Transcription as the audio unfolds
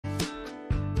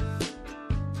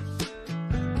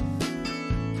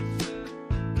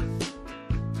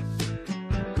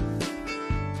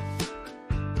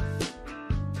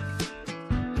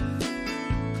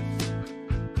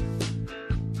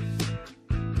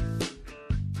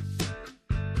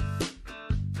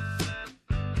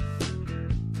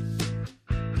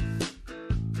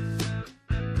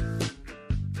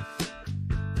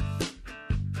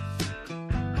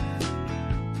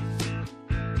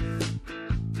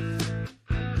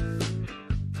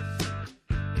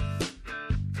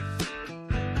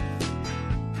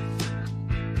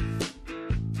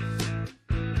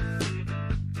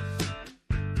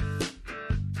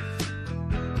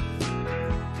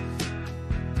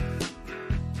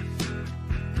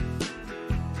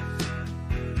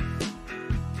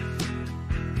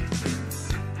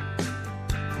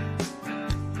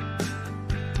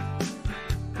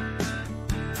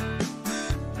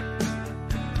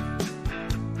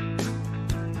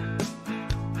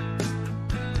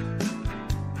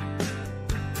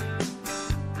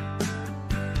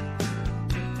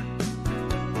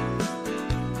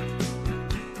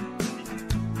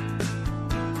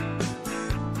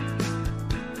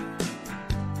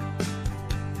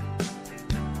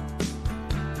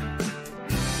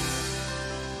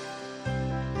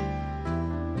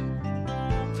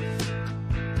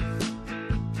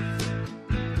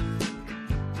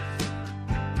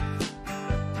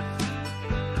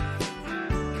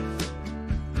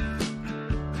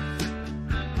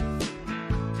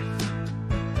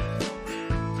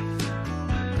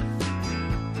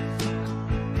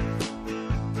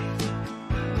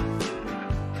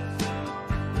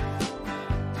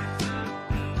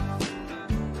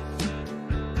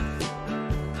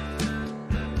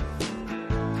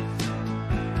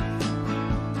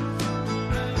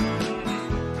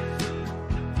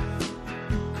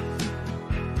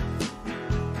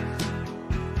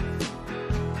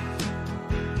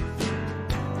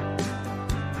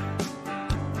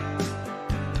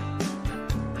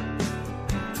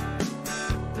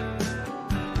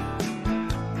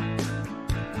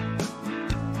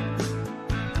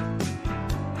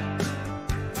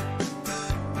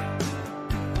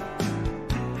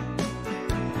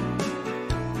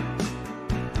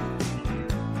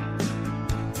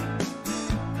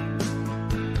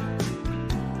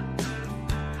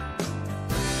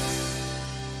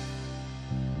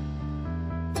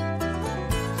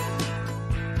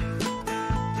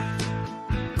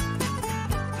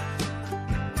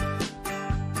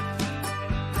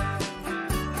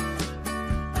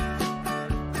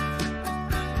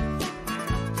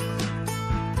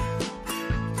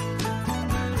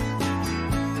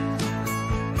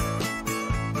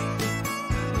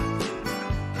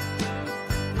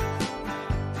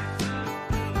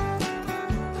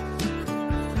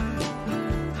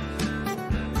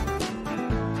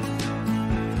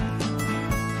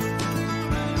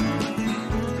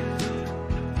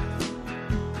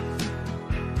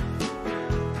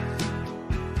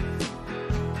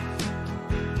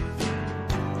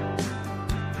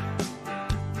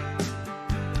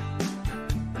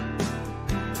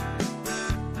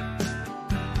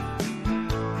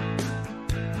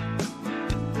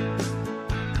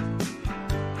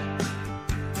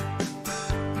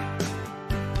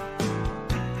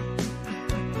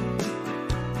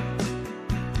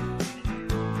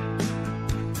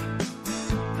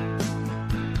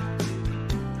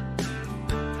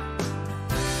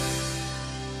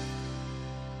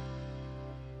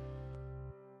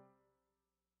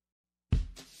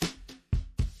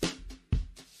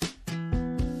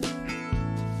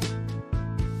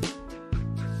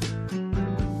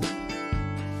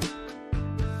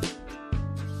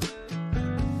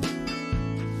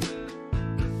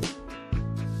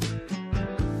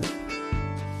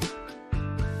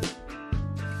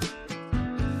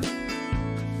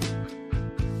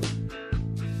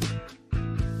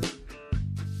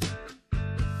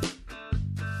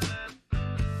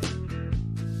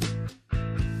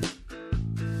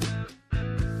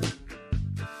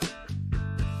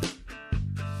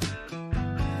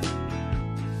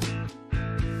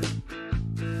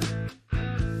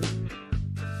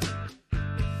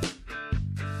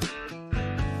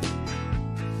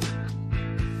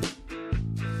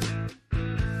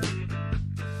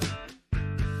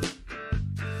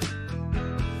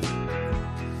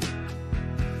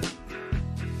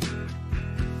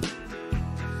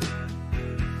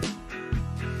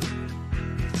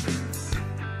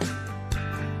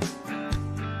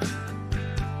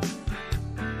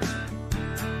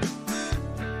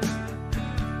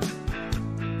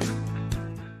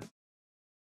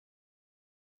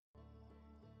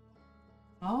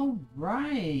All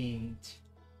right.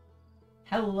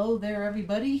 Hello there,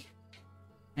 everybody,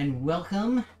 and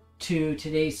welcome to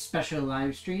today's special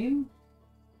live stream.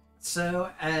 So,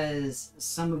 as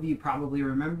some of you probably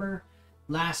remember,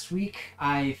 last week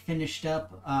I finished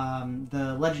up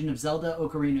The Legend of Zelda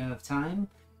Ocarina of Time.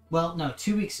 Well, no,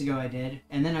 2 weeks ago I did,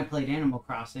 and then I played Animal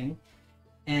Crossing.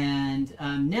 And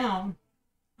now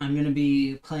I'm going to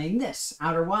be playing this,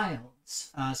 Outer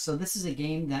Wilds. So this is a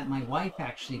game that my wife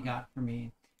actually got for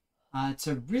me. It's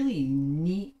a really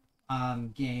neat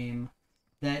game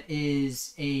that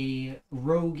is a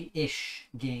rogue-ish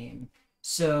game.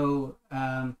 So,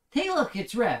 hey look,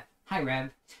 it's Rev. Hi, Rev.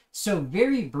 So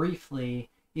very briefly,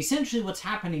 essentially what's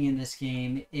happening in this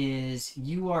game is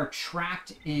you are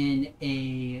trapped in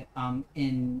a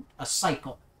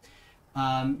cycle.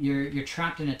 You're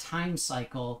trapped in a time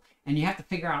cycle, and you have to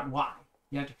figure out why.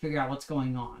 You have to figure out what's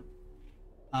going on.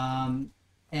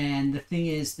 And the thing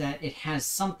is that it has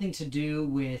something to do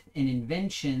with an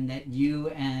invention that you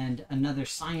and another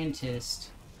scientist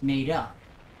made up,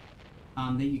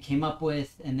 that you came up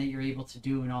with and that you're able to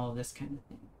do and all of this kind of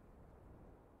thing.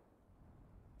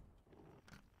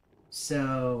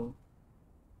 So,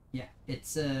 yeah,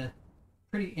 it's a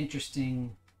pretty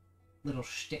interesting little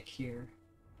shtick here.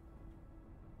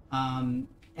 And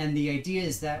the idea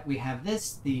is that we have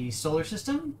the solar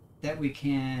system, that we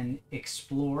can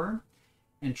explore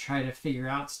and try to figure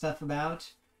out stuff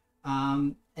about.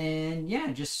 And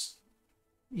yeah, just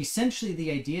essentially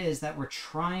the idea is that we're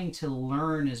trying to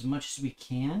learn as much as we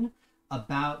can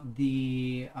about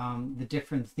the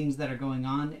different things that are going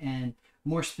on, and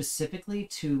more specifically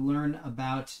to learn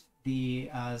about the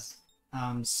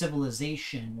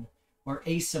civilization or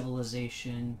a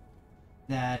civilization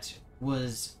that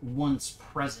was once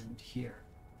present here.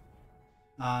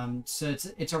 So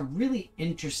it's a really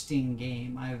interesting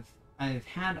game. I've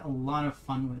had a lot of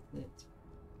fun with it.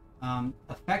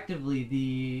 Effectively,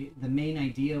 the main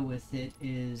idea with it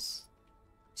is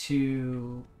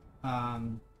to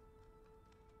the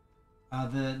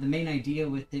main idea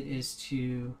with it is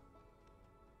to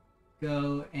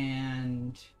go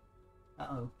and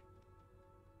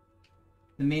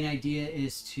the main idea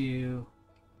is to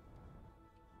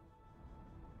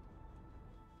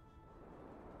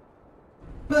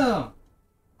boom!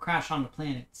 Crash on the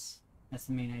planets. That's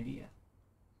the main idea.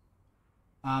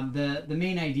 The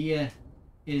main idea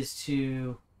is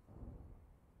to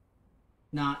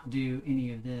not do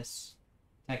any of this,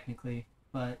 technically,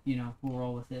 but, you know, we'll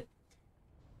roll with it.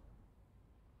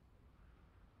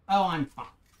 Oh, I'm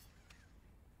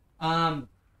fine.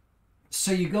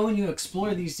 So you go and you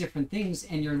explore these different things,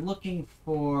 and you're looking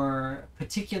for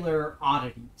particular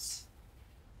oddities.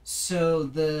 So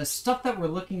the stuff that we're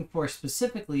looking for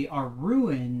specifically are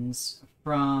ruins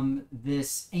from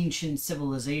this ancient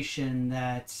civilization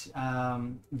that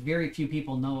very few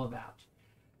people know about.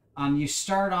 You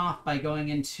start off by going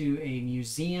into a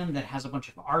museum that has a bunch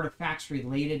of artifacts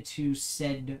related to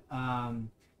said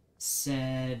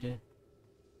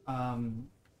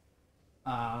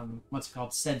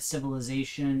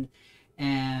civilization,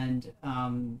 and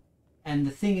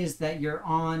the thing is that you're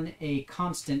on a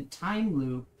constant time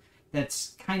loop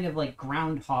that's kind of like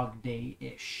Groundhog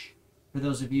Day-ish, for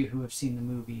those of you who have seen the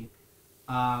movie,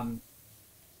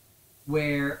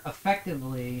 where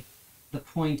effectively the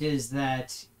point is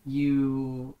that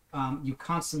you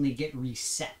constantly get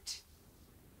reset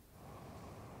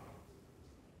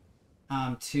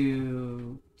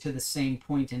to the same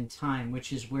point in time,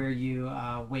 which is where you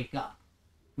wake up,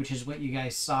 which is what you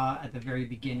guys saw at the very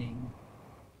beginning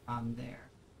there.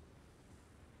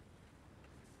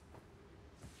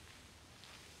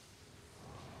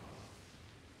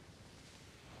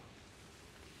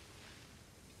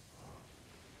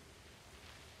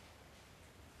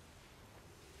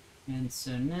 And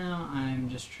so now I'm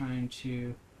just trying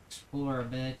to explore a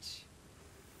bit, see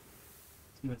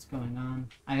what's going on.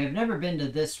 I have never been to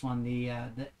this one, the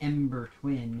Ember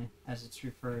Twin, as it's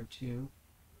referred to.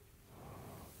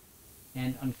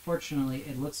 And unfortunately,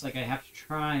 it looks like I have to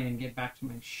try and get back to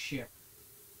my ship,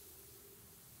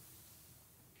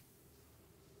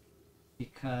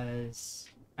 because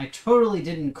I totally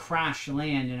didn't crash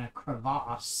land in a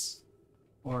crevasse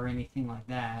or anything like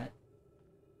that.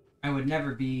 I would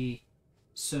never be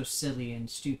so silly and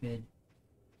stupid.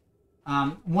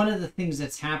 One of the things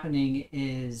that's happening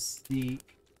is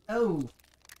oh,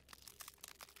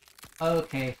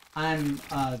 okay, I'm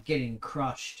getting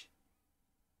crushed.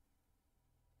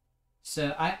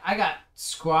 So I got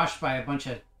squashed by a bunch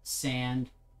of sand.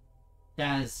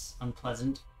 That is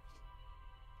unpleasant.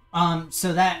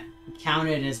 So that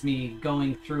counted as me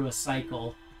going through a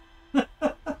cycle.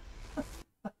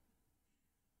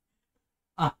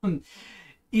 Um,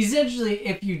 essentially,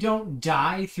 if you don't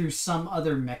die through some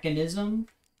other mechanism,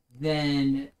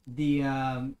 then the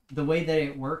way that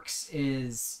it works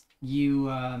is you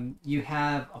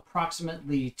have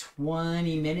approximately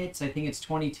 20 minutes. I think it's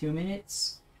 22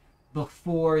 minutes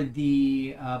before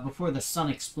the sun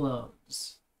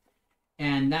explodes,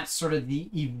 and that's sort of the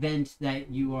event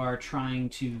that you are trying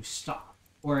to stop,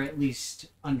 or at least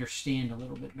understand a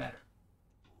little bit better.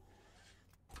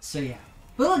 So yeah.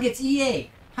 But look, it's EA.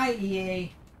 Hi,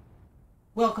 EA.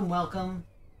 Welcome, welcome.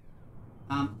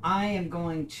 I am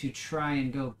going to try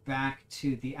and go back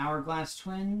to the Hourglass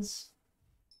Twins,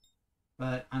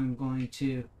 but I'm going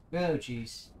to... Oh,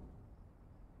 jeez.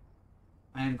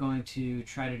 I am going to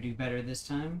try to do better this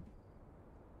time.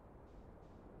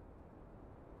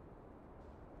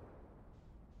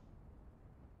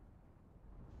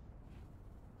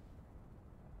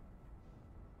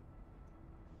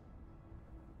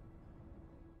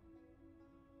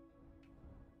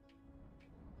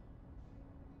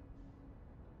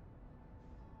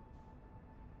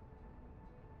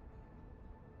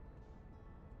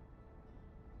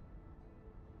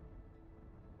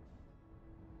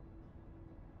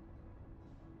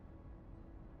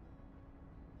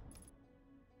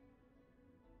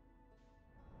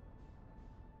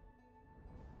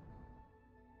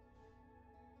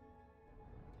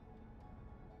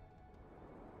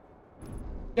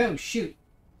 Oh, shoot.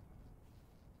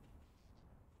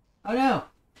 Oh, no.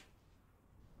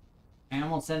 I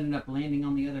almost ended up landing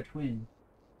on the other twin.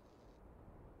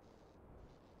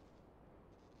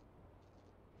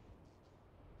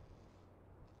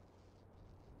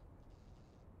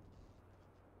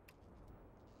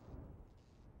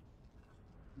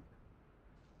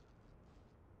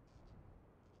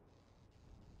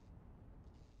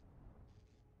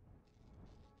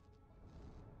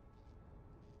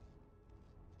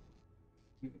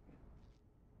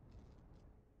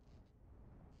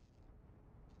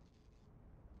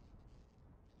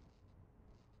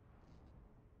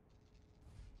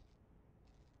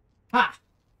 Ha!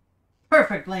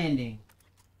 Perfect landing.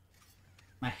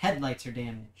 My headlights are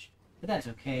damaged, but that's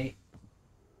okay.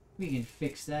 We can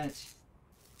fix that.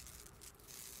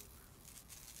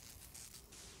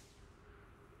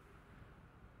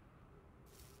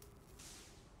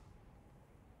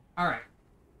 Alright.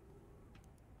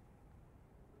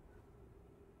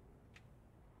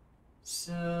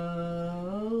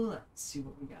 So, let's see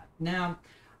what we got. Now,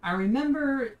 I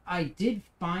remember I did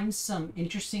find some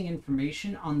interesting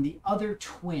information on the other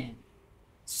twin.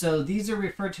 So these are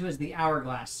referred to as the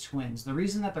Hourglass Twins. The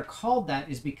reason that they're called that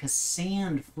is because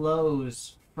sand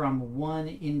flows from one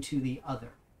into the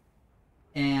other.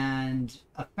 And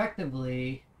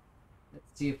effectively, let's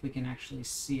see if we can actually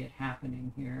see it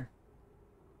happening here.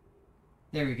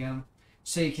 There we go.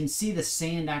 So you can see the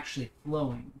sand actually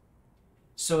flowing.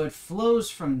 So it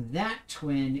flows from that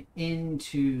twin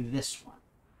into this one.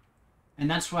 And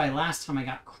that's why last time I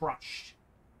got crushed.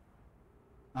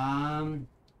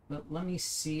 But let me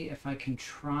see if I can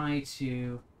try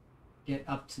to get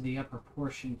up to the upper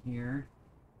portion here.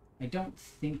 I don't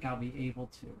think I'll be able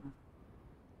to.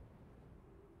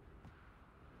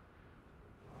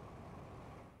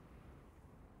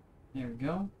 There we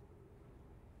go.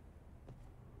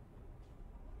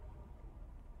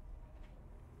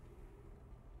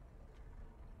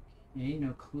 Okay,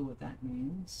 no clue what that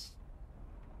means.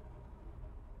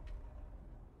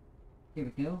 Here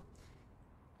we go.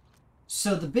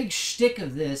 So the big shtick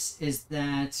of this is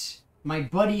that my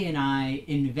buddy and I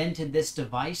invented this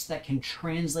device that can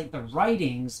translate the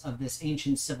writings of this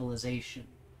ancient civilization.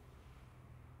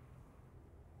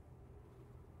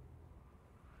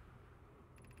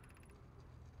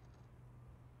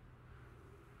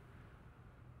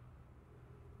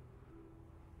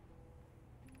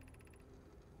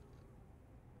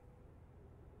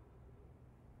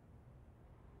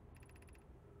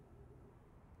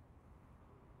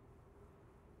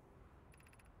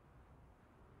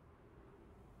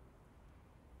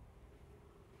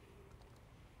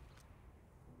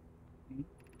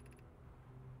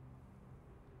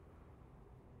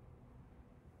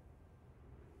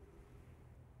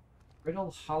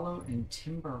 Brittle, hollow, and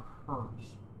timber hearth.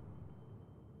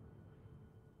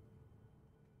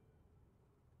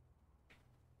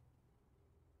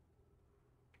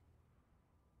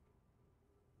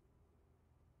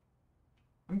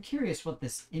 I'm curious what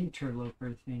this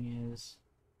interloper thing is.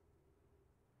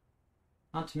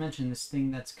 Not to mention this thing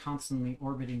that's constantly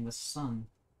orbiting the sun.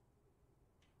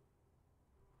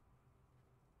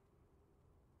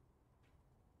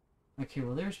 Okay,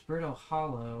 well there's Brittle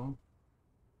Hollow.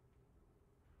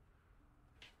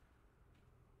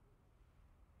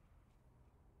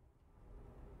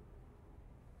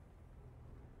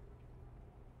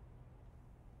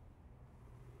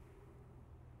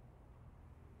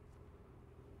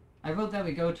 I wrote that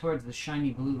we go towards the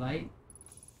shiny blue light.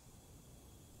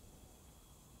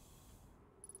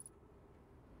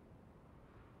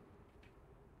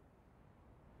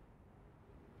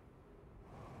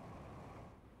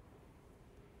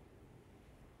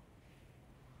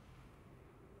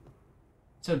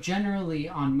 So generally,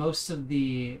 on most of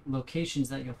the locations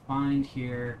that you'll find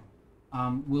here,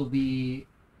 will be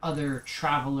other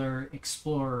traveler,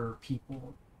 explorer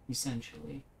people,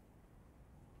 essentially,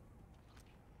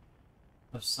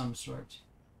 of some sort.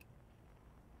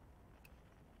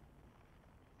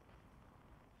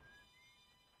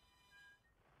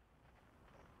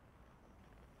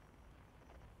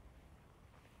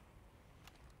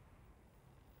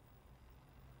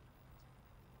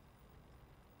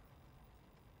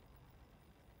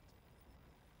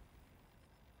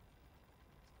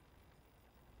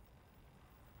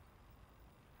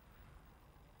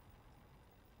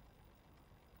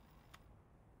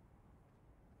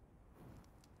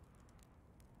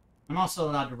 I'm also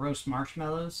allowed to roast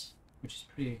marshmallows, which is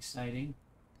pretty exciting.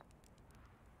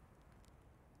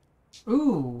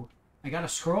 Ooh, I got a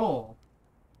scroll.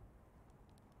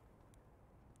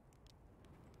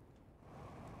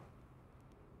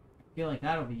 I feel like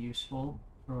that'll be useful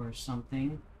for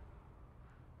something.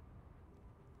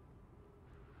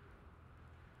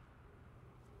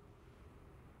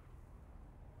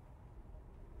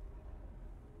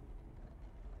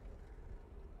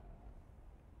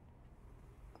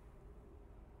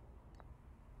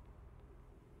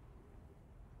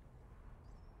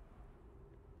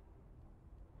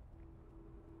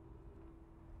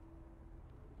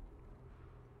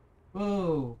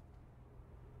 Whoa.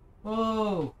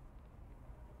 Whoa.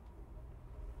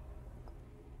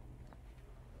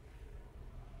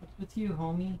 What's with you,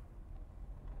 homie?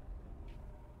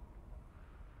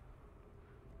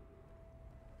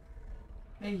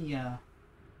 Hey,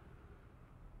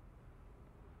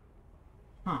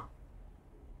 huh.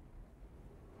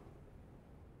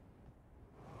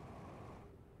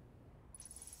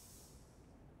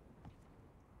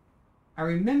 I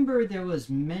remember there was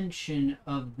mention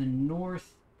of the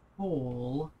North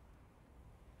Pole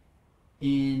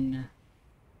in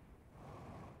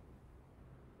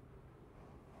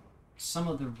some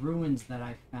of the ruins that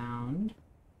I found.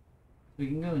 We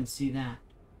can go and see that.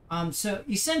 So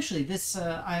essentially this,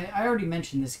 I already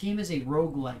mentioned this game is a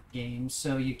roguelike game,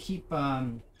 so you keep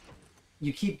going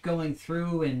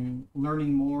through and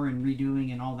learning more and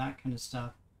redoing and all that kind of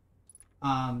stuff.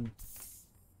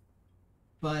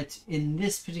 But in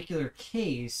this particular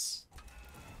case,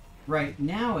 right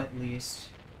now at least,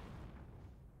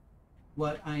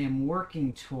 what I am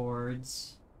working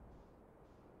towards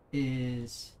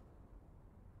is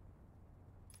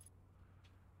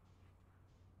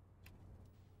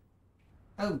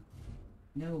oh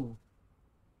no,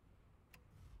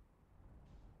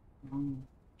 wrong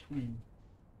twin.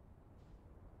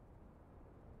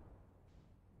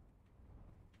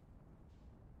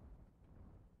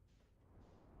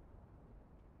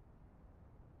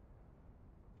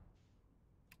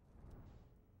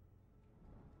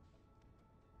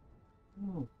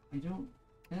 No, I don't.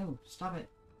 No, stop it.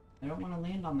 I don't want to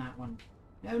land on that one.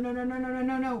 No, no, no, no, no, no,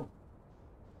 no, no.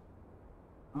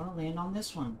 I want to land on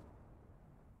this one.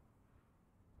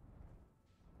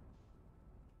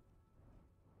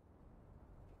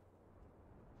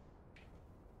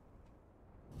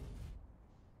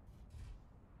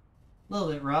 A little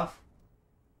bit rough,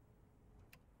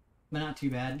 but not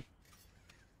too bad.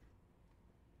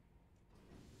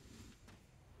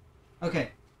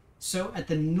 Okay, so at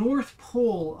the North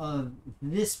Pole of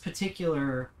this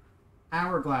particular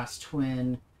hourglass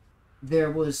twin,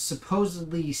 there was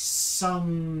supposedly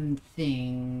something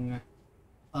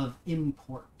of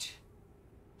import.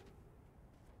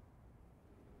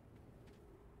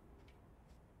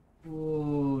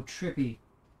 Whoa, trippy.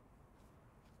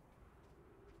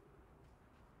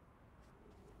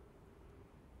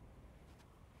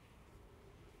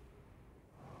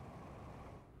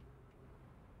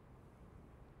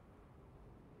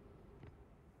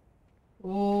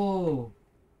 Oh.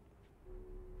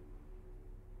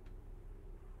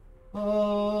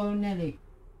 Oh, Nelly.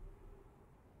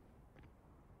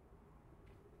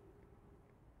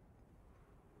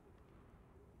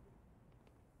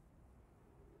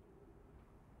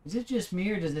 Is it just me,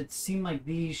 or does it seem like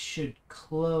these should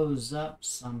close up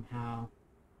somehow?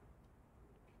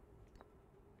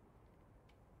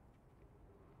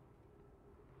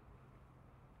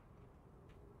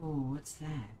 Oh, what's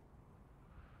that?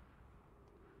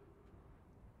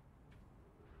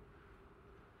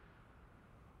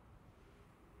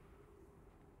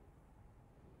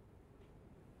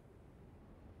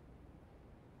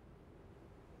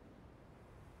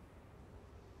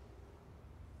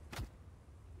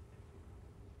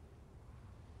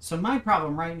 So my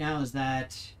problem right now is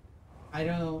that I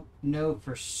don't know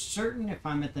for certain if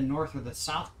I'm at the North or the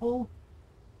South Pole.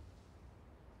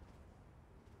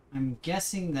 I'm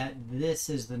guessing that this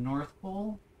is the North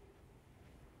Pole.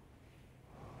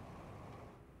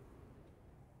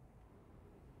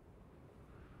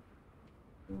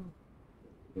 No.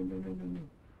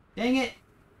 Dang it!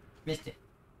 Missed it.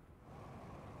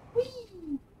 Whee!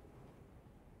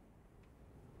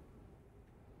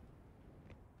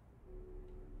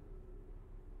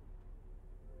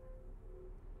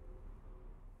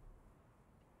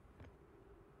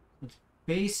 It's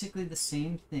basically the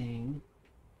same thing.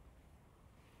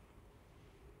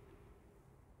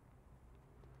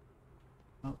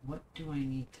 But what do I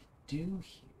need to do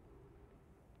here?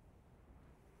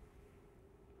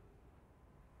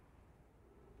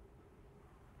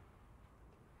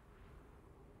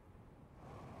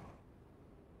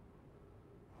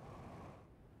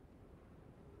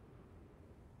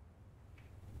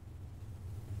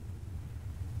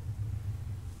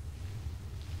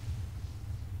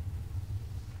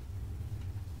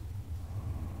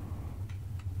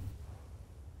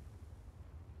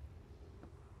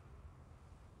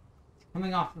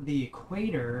 Coming off of the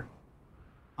equator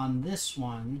on this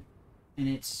one, and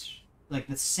it's like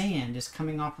the sand is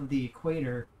coming off of the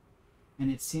equator, and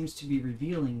it seems to be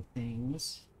revealing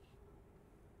things.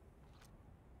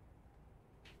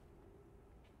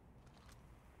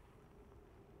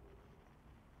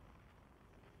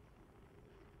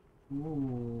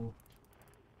 Ooh.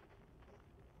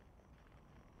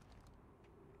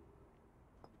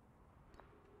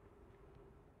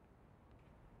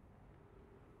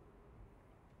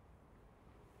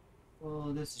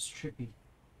 Oh, this is trippy.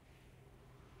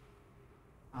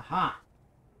 Aha!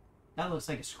 That looks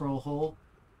like a scroll hole.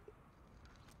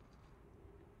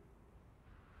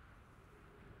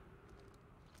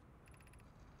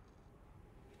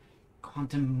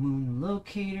 Quantum moon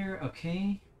locator,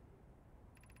 okay.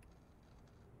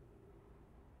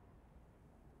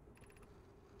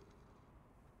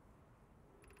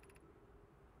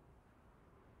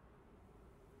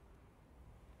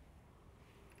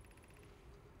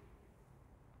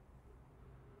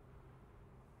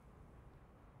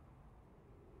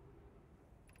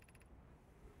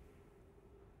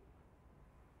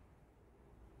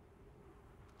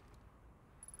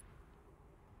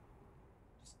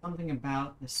 Something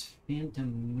about this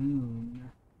phantom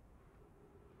moon.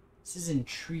 This is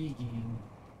intriguing.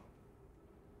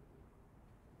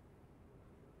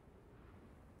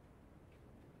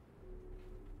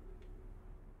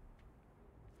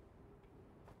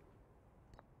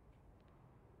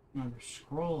 Another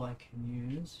scroll I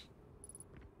can use.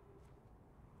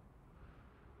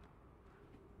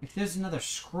 If there's another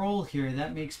scroll here,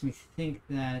 that makes me think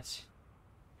that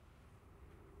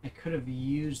I could have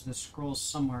used the scroll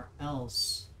somewhere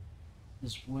else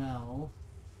as well.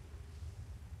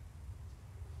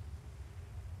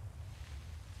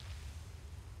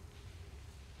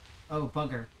 Oh,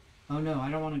 bugger. Oh no,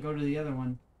 I don't want to go to the other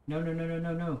one.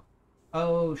 No.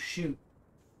 Oh, shoot.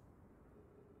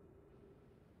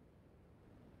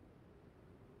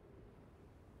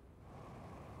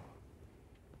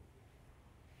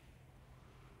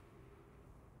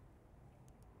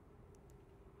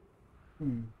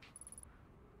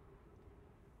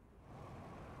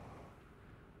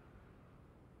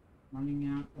 Running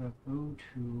out of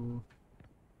O2.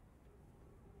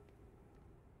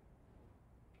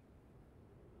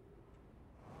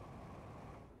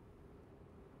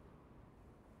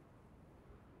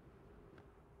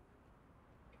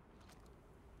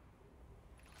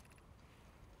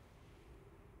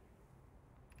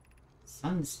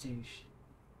 Sun station.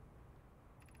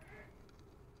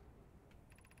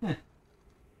 Huh.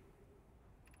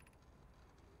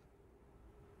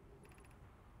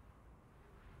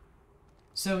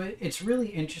 So it's really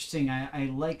interesting.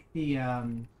 I like the I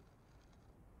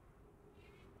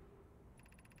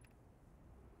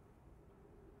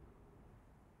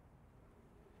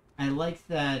like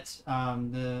that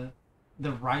the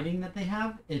writing that they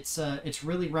have. It's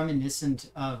really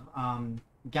reminiscent of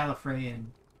Gallifreyan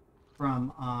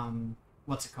from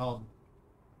what's it called,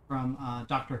 from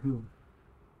Doctor Who.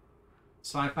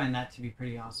 So I find that to be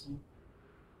pretty awesome.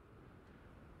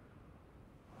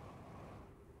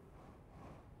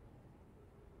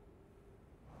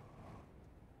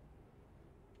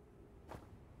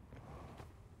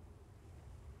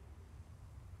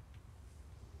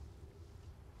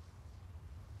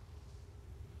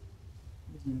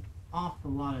 There's an awful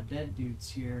lot of dead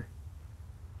dudes here.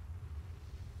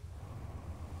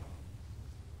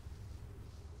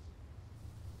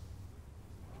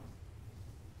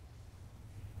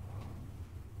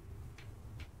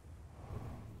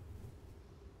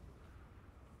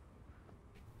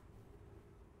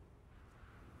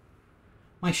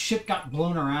 My ship got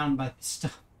blown around by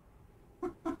the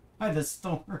by the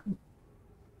storm.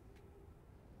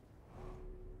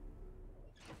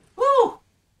 Woo!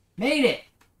 Made it!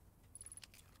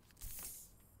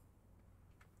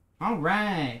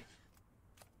 Alright.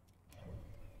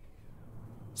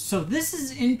 So this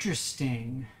is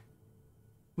interesting.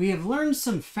 We have learned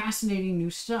some fascinating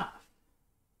new stuff.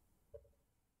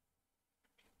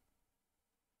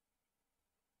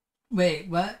 Wait,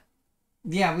 what?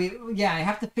 Yeah, I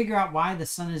have to figure out why the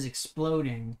sun is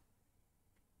exploding.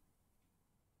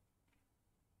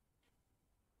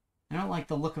 I don't like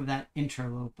the look of that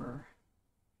interloper.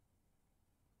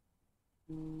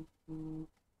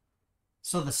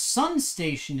 So the sun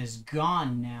station is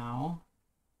gone now.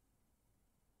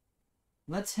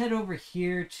 Let's head over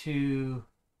here to...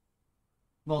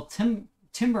 Well,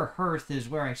 Timber Hearth is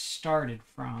where I started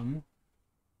from.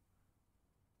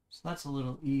 So that's a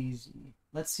little easy.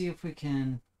 Let's see if we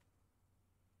can...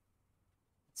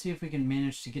 Let's see if we can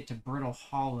manage to get to Brittle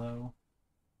Hollow.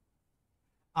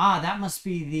 Ah, that must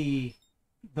be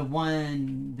the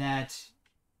one that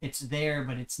it's there,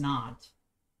 but it's not.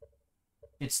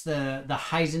 It's the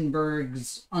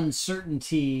Heisenberg's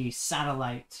uncertainty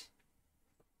satellite.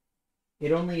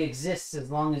 It only exists as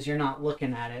long as you're not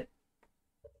looking at it.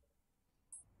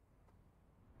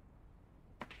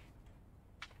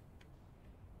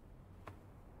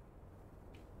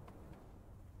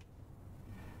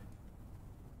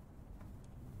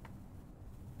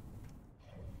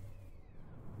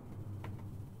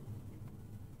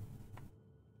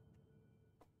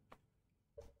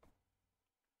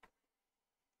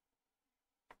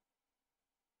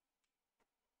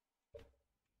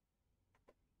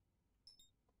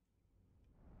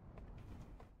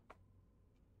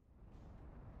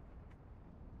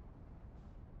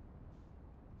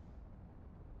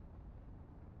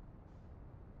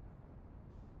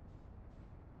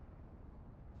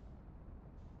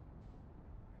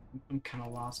 I'm kind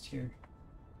of lost here.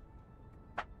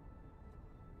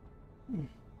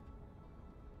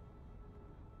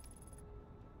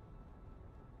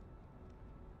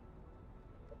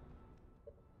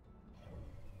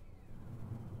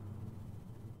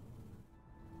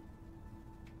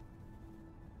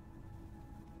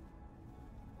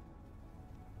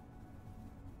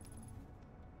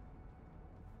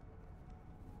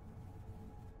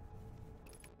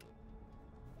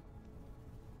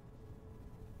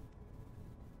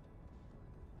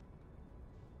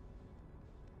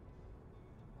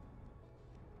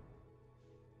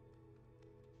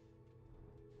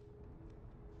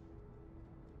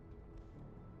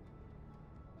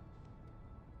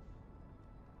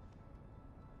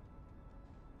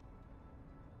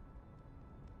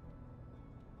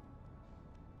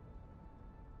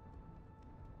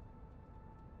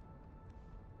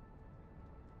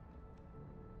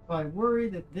 I worry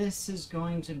that this is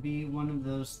going to be one of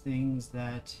those things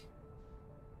that...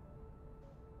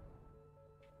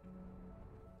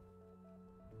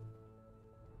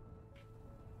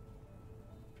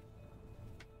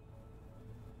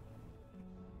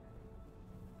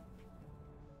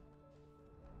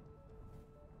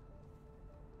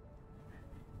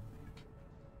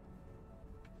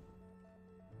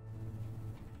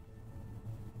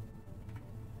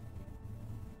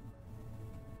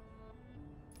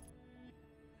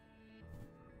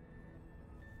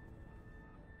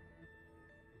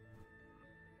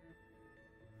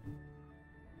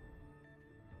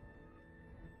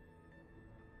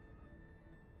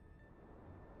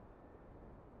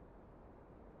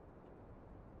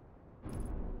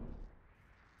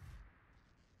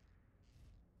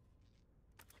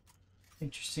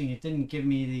 Interesting, it didn't give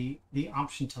me the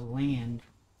option to land.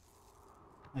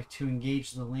 Like to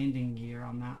engage the landing gear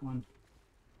on that one.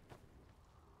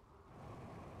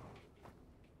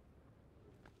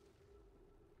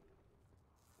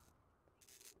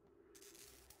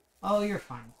 Oh, you're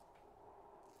fine.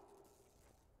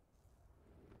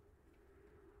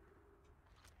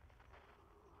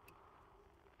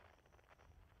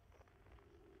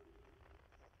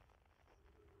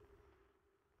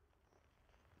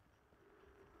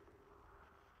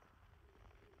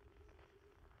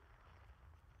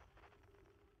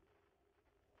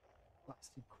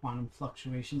 Blasted quantum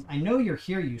fluctuations. I know you're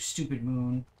here, you stupid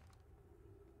moon.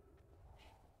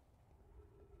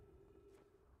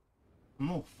 I'm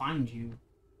gonna find you.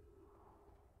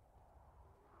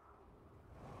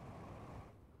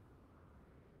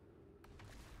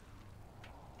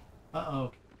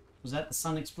 Uh-oh. Was that the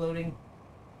sun exploding?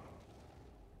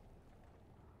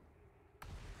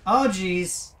 Oh,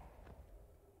 jeez.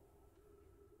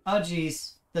 Oh,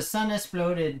 jeez. The sun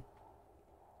exploded.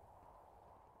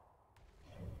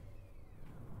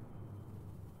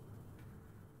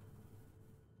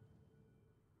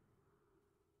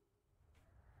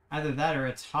 Either that or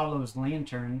it's Hollow's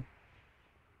lantern.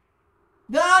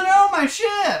 Oh no, my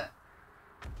ship!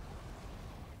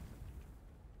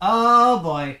 Oh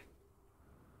boy.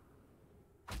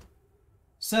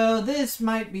 So this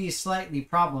might be slightly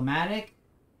problematic.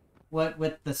 What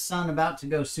with the sun about to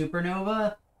go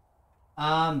supernova.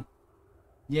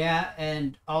 Yeah,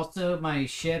 and also my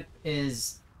ship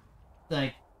is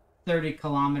like 30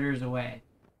 kilometers away.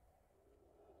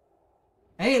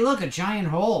 Hey, look, a giant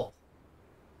hole.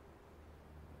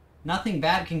 Nothing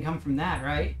bad can come from that,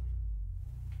 right?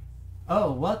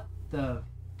 Oh, what the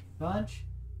fudge?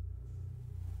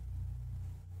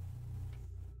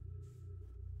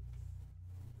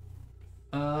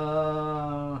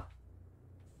 I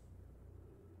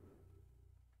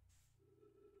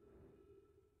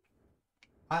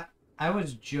I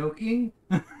was joking.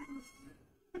 I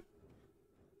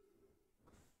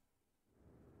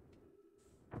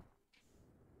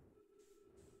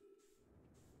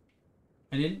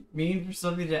didn't mean for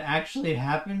something to actually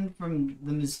happen from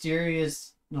the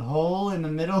mysterious hole in the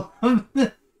middle of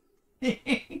the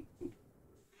thing.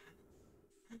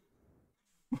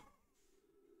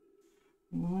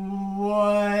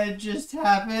 What just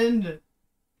happened?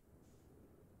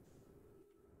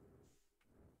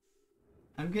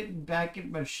 I'm getting back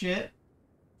in my shit.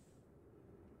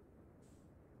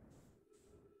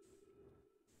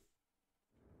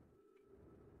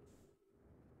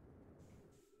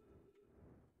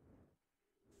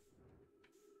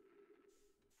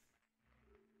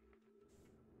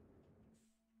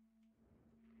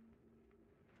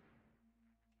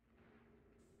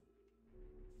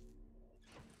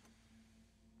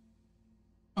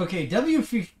 Okay,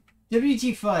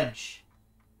 WT Fudge.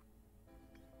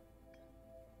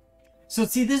 So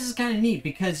see, this is kind of neat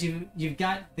because you've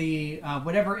got the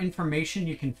whatever information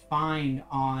you can find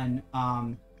on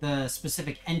the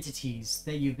specific entities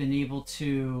that you've been able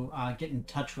to get in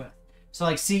touch with. So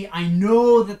like, see, I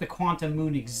know that the quantum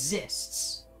moon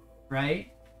exists,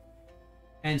 right?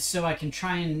 And so I can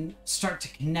try and start to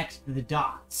connect the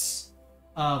dots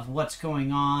of what's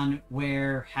going on,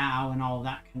 where, how, and all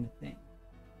that kind of thing.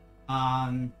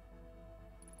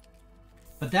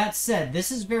 But that said, this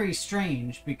is very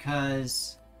strange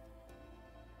because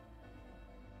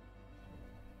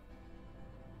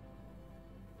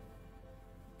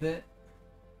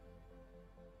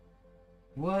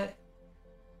what?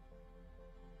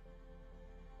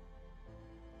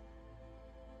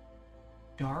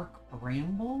 Dark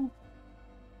Bramble?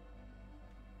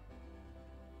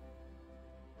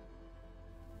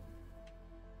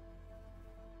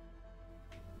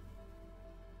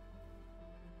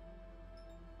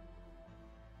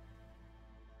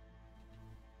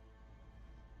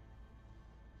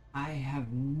 I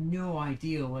have no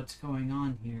idea what's going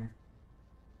on here.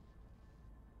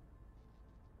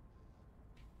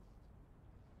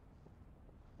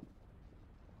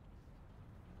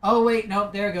 Oh wait,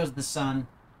 nope, there goes the sun.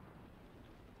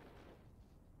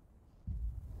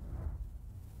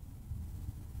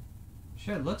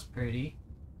 Sure, it looks pretty.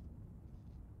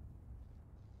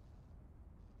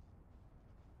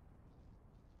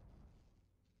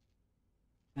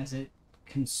 As it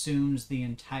consumes the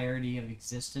entirety of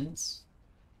existence.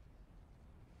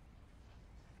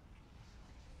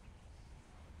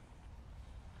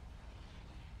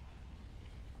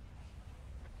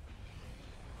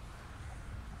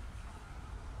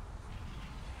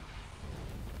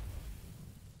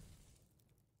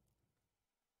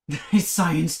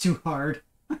 Science too hard.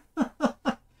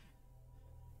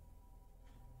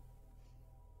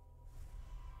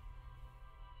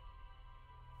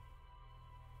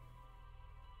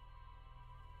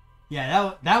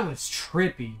 Yeah, that was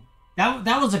trippy.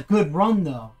 That was a good run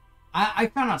though. I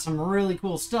found out some really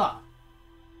cool stuff.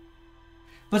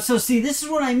 But so see, this is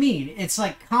what I mean. It's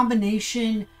like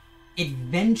combination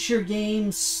adventure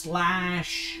game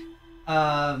slash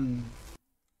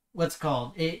what's it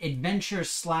called? Adventure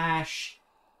slash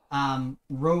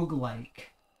roguelike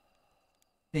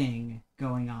thing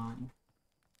going on.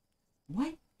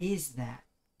 What is that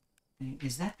thing?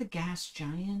 Is that the gas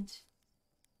giant?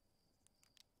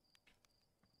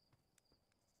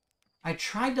 I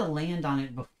tried to land on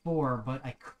it before, but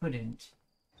I couldn't.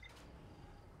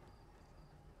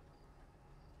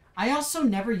 I also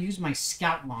never use my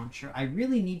scout launcher. I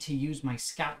really need to use my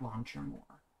scout launcher more.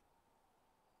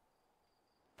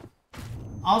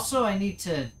 Also, I need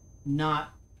to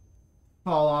not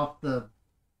fall off the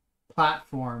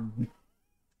platform.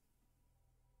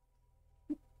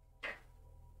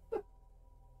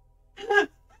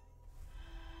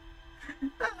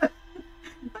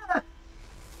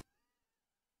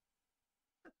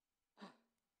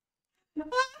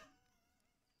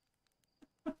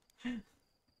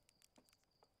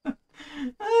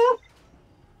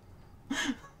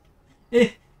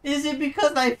 Is it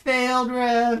because I failed,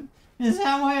 Rev? Is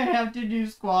that why I have to do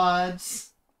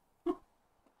squads?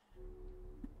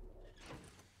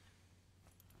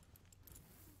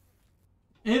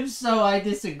 If so, I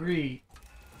disagree.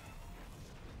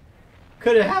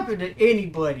 Could have happened to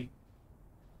anybody.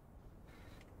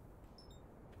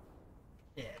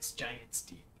 Yeah, it's Giant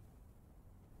Steve.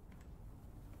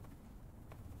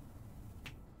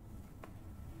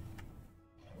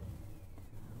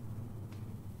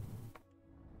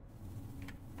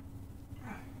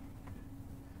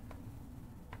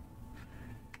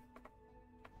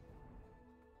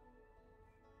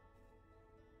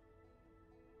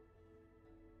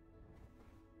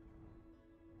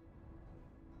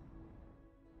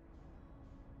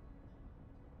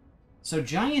 So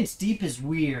Giant's Deep is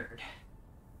weird.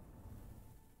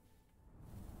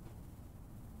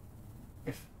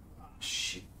 If... Oh,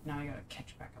 shoot. Now I gotta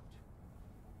catch back up.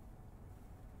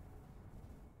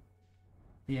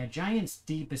 Yeah, Giant's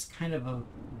Deep is kind of a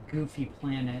goofy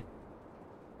planet.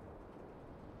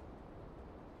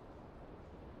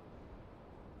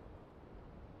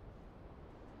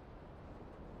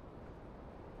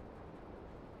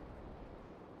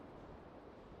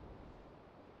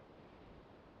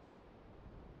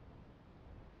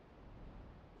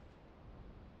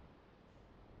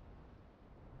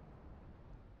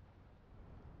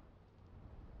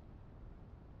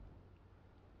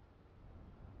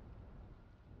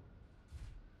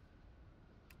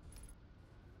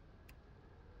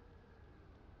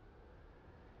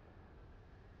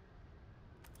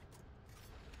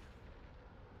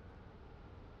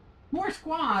 More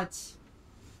squads!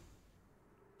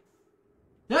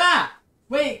 Ah!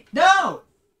 Wait, no!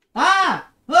 Ah!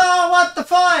 Oh, what the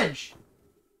fudge?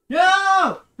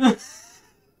 No!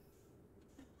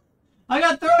 I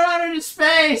got thrown out into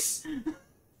space!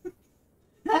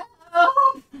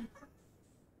 Help!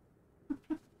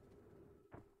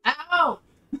 Ow!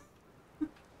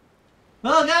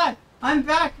 Oh god! I'm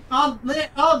back! Oh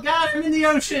god, I'm in the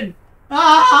ocean!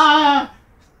 Ah!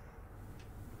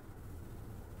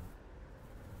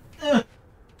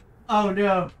 Oh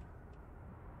no.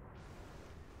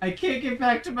 I can't get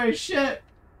back to my ship.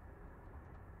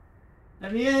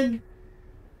 Let me in.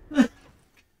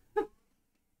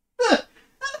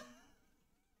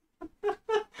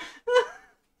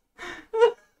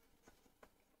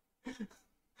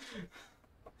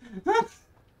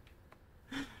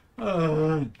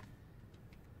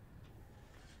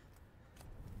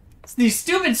 It's these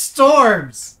stupid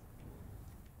storms.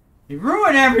 They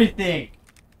ruin everything.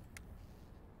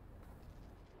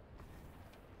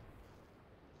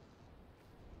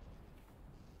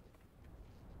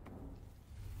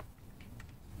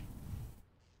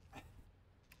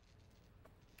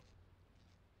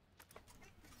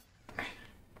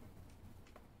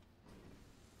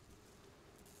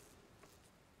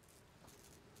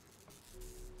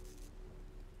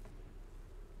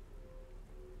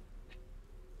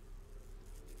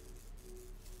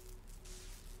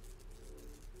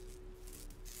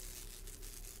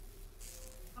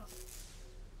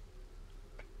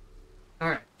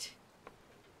 Alright.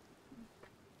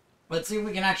 Let's see if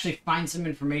we can actually find some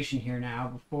information here now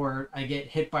before I get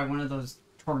hit by one of those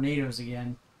tornadoes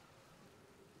again.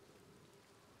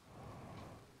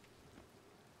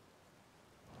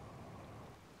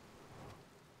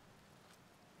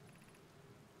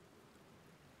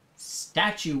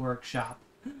 Statue workshop.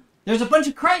 There's a bunch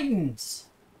of Crichtons!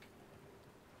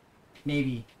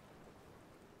 Maybe.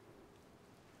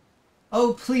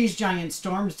 Oh, please, giant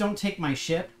storms, don't take my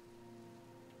ship.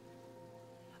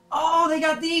 Oh, they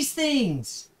got these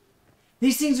things!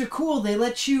 These things are cool. They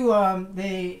let you,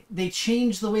 they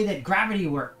change the way that gravity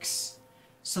works.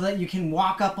 So that you can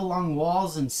walk up along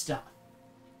walls and stuff.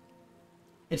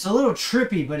 It's a little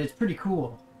trippy, but it's pretty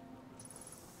cool.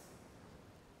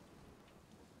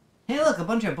 Hey, look, a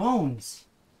bunch of bones.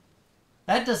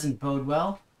 That doesn't bode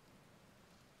well.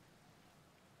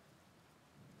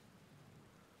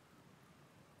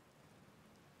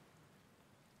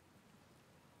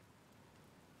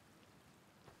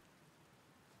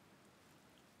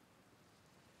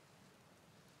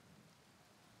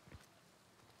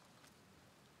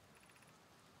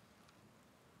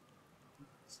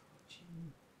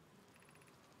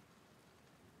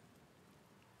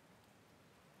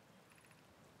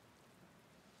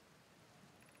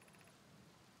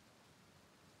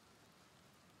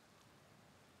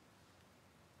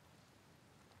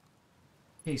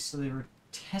 Okay, so they were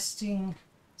testing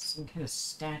some kind of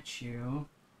statue.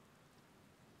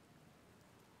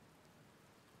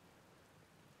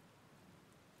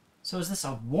 So is this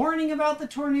a warning about the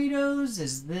tornadoes?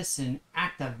 Is this an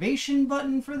activation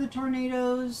button for the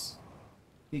tornadoes?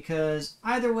 because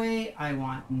either way, I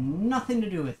want nothing to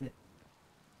do with it.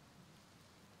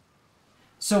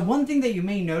 So one thing that you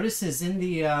may notice is in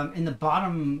the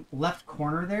bottom left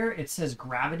corner there, it says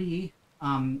gravity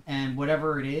and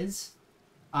whatever it is.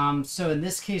 So in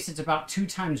this case, it's about 2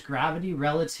 times gravity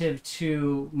relative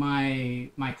to my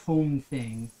home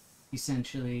thing,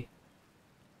 essentially.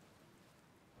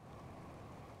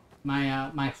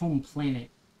 My home planet.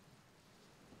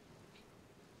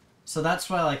 So that's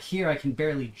why, like, here I can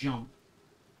barely jump.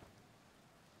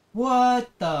 What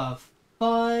the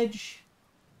fudge?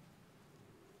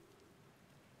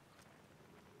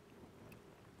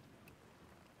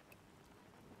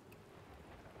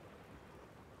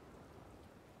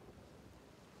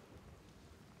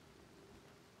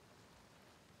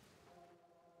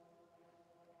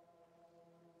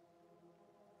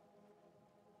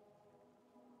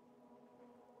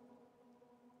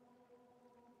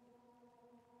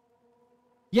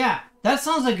 Yeah, that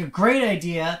sounds like a great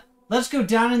idea. Let's go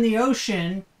down in the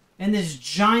ocean in this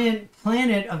giant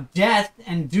planet of death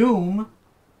and doom.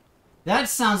 That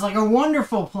sounds like a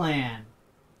wonderful plan.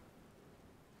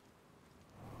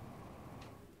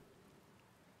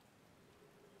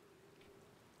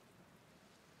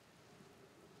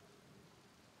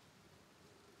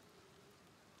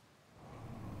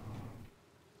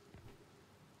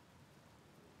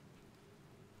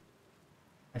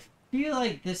 I feel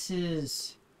like this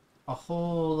is a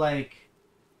whole, like,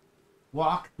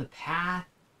 walk the path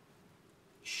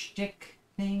shtick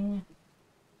thing.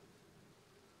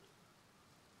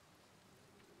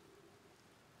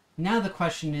 Now the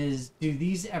question is, do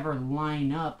these ever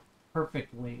line up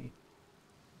perfectly?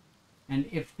 And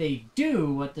if they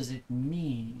do, what does it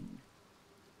mean?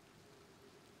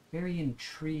 Very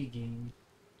intriguing.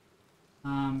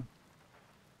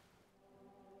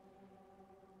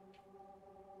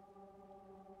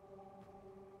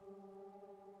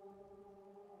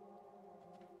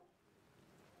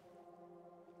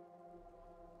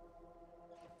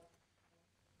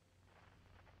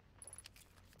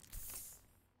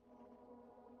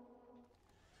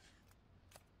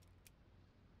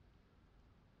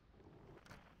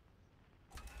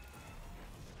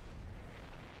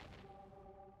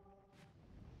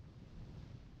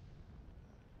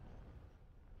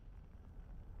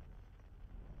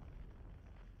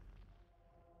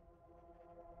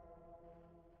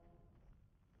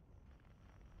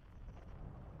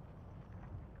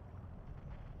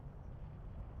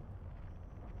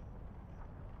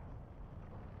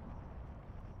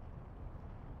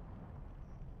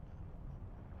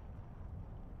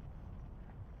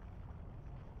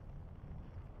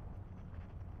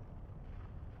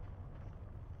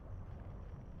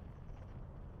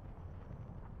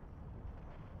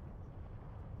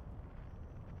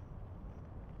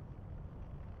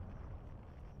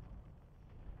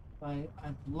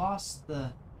 I've lost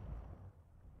the...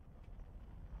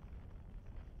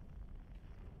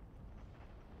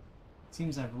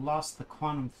 Seems I've lost the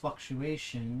quantum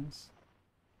fluctuations.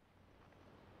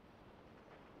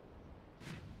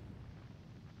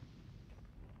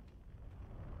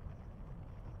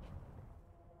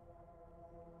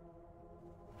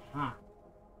 Huh.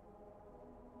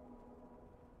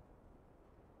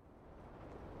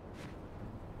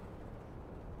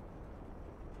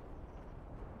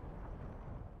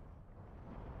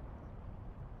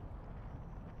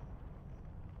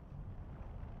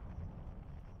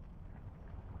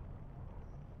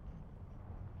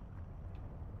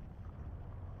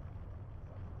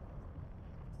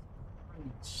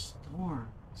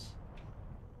 Storms.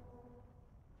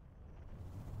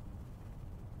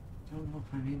 Don't know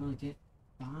if I'm able to get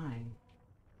by.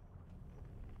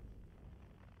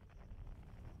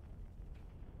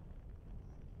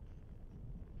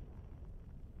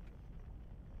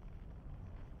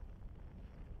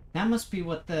 That must be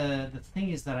what the thing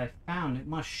is that I found. It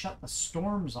must shut the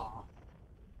storms off.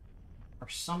 Or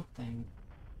something.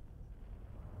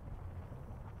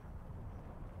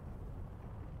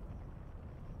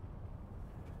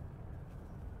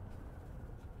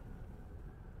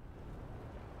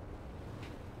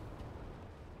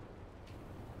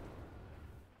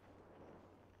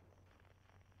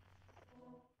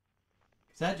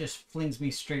 That just flings me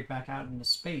straight back out into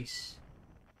space.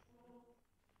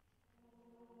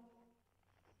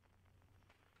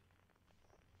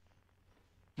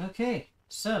 Okay,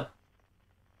 so.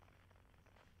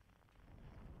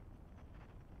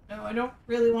 No, I don't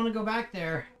really want to go back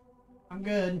there. I'm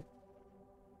good.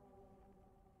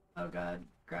 Oh god,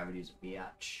 gravity's a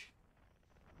biatch.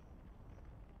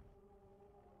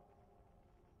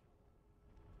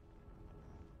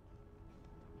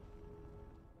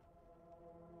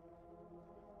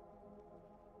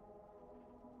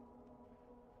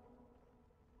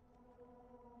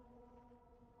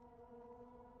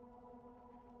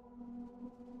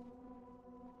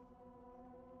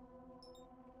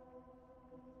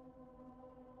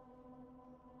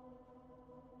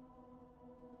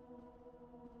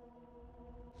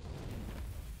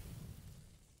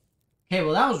 Okay,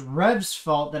 well, that was Rev's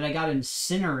fault that I got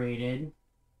incinerated.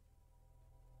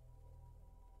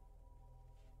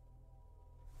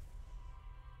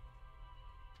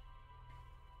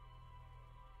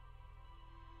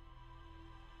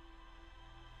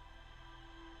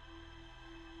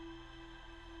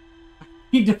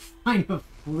 Need to find a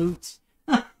flute.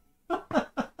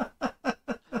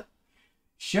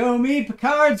 Show me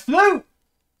Picard's flute!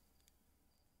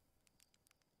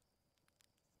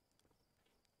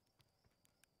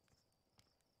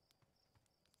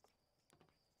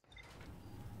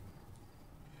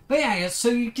 But yeah, so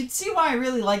you can see why I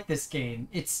really like this game.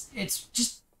 It's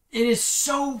just, it is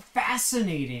so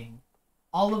fascinating.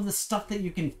 All of the stuff that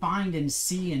you can find and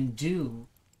see and do.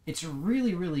 It's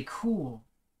really, really cool.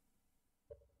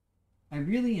 I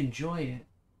really enjoy it.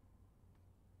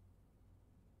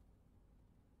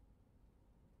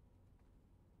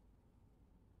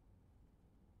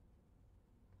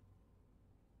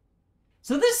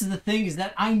 So this is the thing, is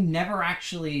that I never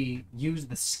actually use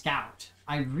the scout.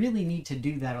 I really need to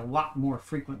do that a lot more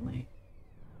frequently.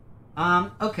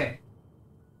 Okay.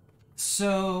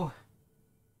 So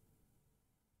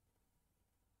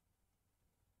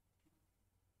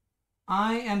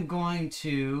I am going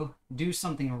to do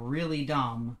something really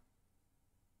dumb.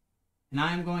 And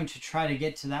I am going to try to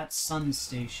get to that sun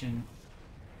station.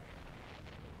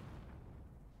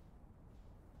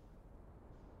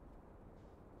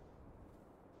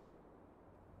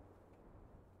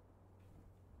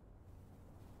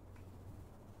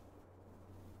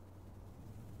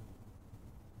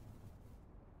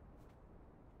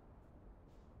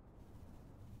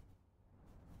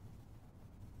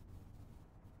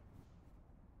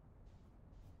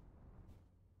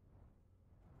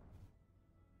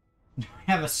 Do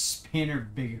I have a spanner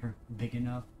big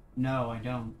enough? No, I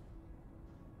don't.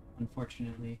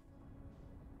 Unfortunately.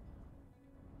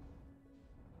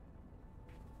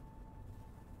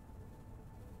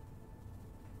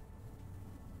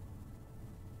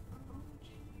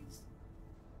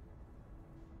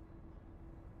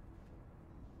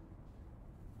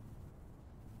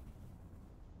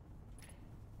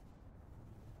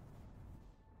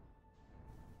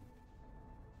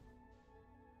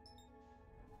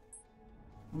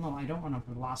 No, I don't want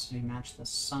to velocity match the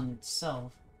sun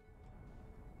itself.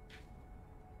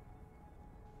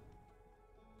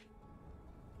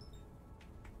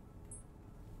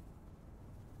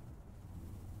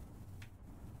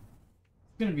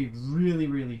 It's going to be really,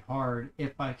 really hard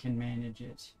if I can manage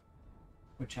it,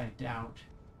 which I doubt.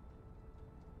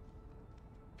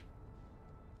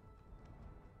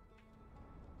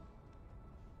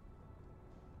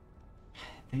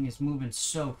 That thing is moving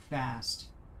so fast.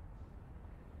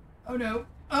 Oh no.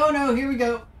 Oh no, here we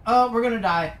go. Oh, we're gonna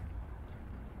die.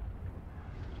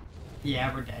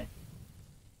 Yeah, we're dead.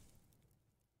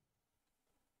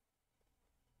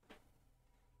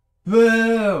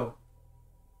 Boo!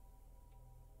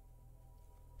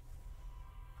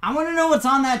 I want to know what's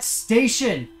on that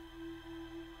station.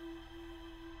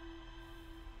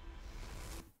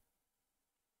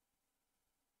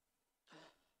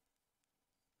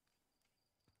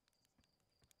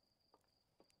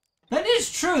 That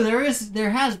is true.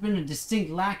 There has been a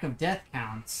distinct lack of death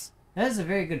counts. That is a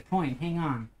very good point. Hang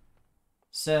on.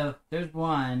 So there's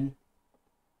one.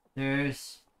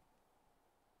 There's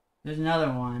another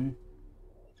one.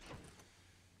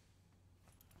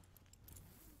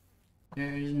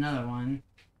 There's another one.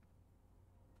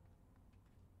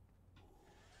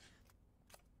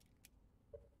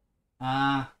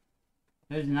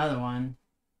 There's another one.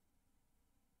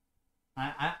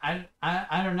 I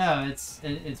don't know.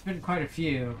 It's been quite a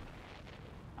few.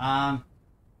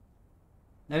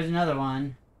 There's another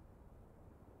one.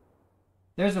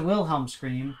 There's a Wilhelm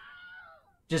scream.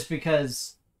 Just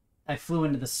because I flew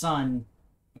into the sun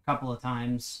a couple of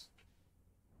times.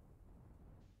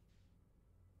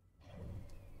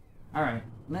 Alright,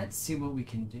 let's see what we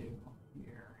can do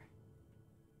here.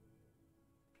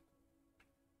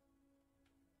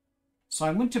 So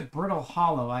I went to Brittle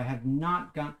Hollow. I have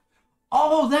not gone...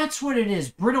 Oh, that's what it is!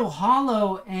 Brittle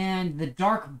Hollow and the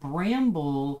Dark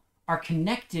Bramble are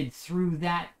connected through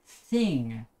that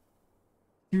thing.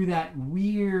 Through that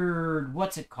weird...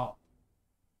 What's it called?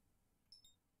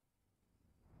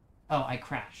 Oh, I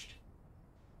crashed.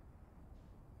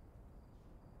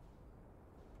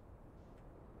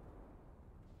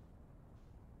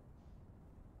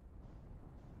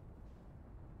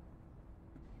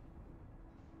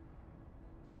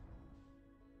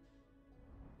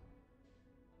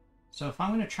 So if I'm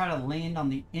going to try to land on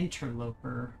the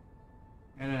interloper,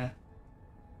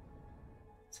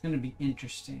 it's going to be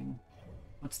interesting.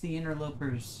 What's the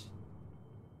interloper's...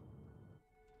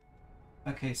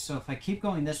 Okay, so if I keep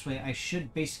going this way, I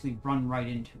should basically run right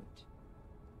into it.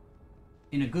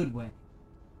 In a good way.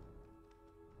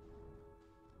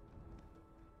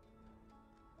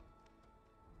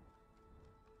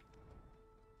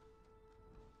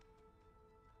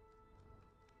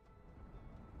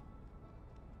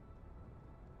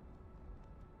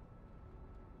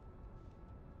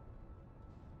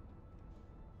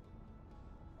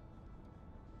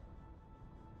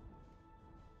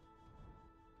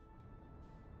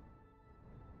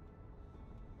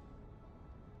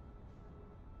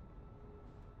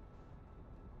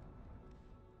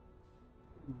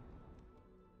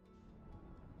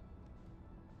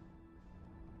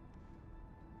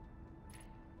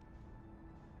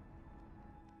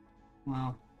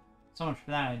 Well, so much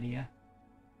for that idea.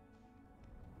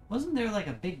 Wasn't there like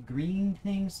a big green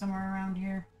thing somewhere around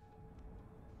here?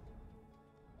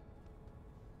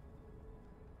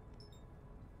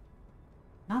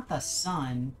 Not the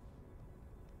sun.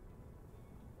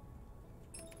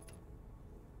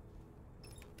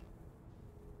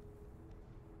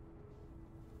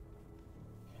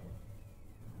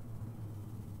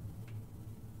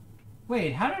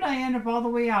 Wait, how did I end up all the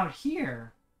way out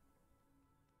here?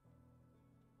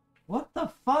 What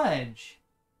the fudge?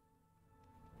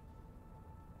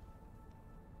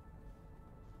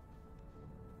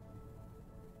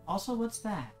 Also, what's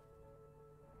that?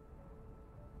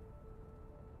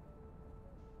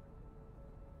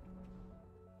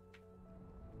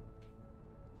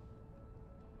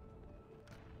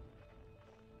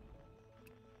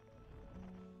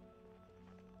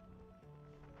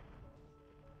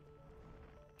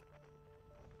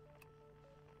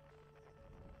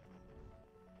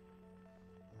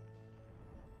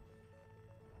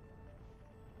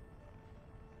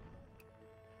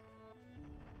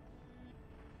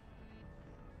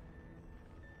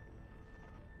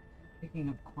 Picking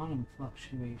up quantum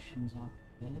fluctuations off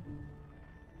of it.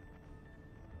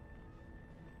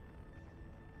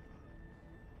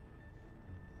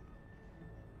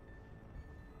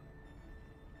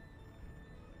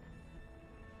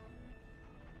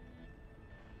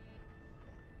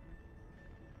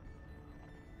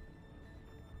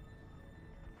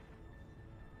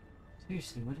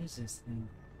 Seriously, what is this thing?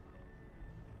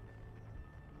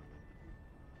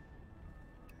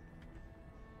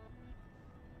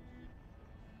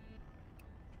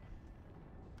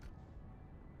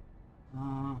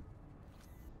 Huh.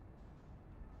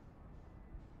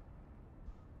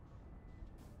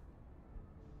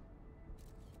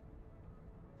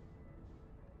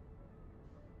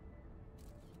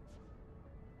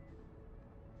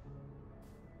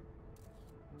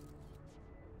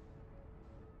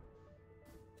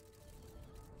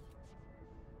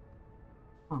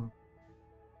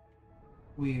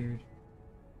 Weird.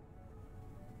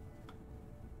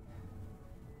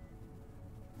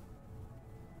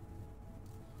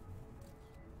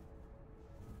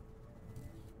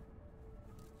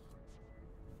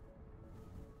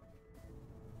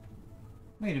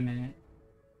 Wait a minute.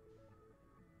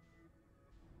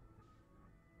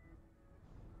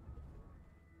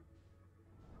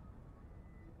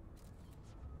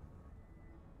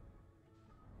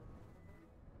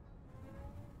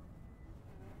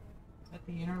 Is that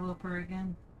the interloper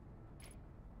again?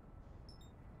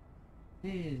 It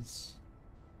is.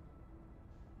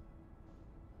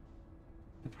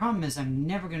 The problem is I'm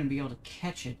never going to be able to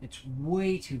catch it. It's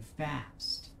way too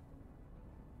fast.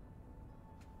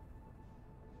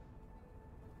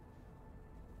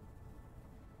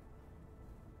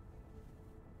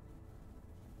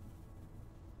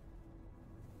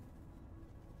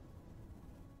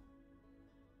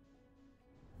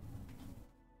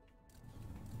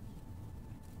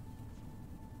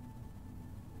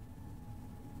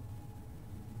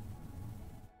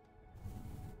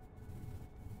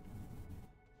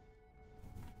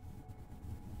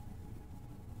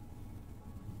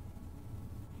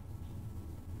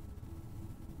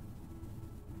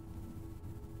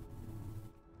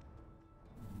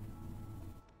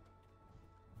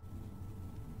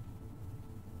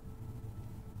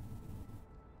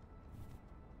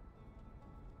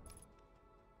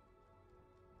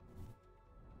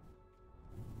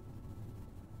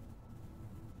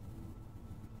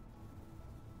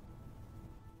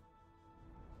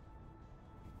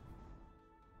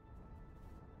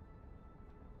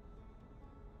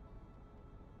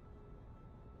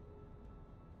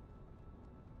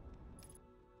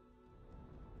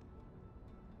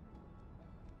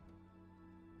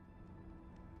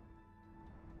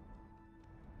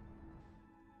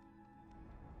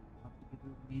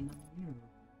 Remain on the interloper.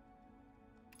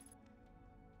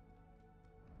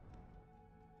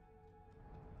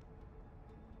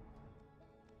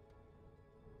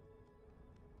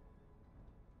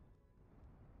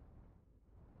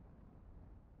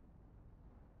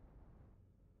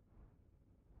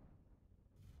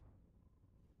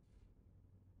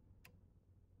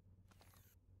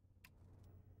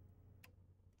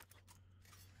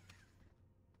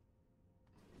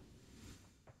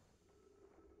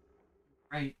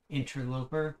 Right,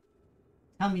 interloper.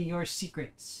 Tell me your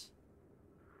secrets.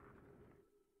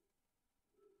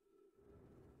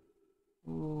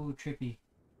 Ooh, trippy.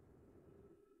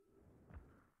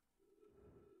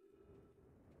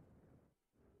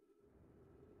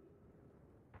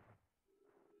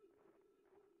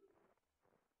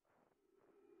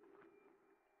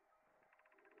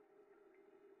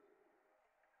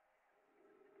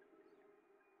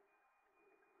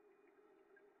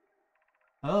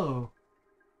 Oh.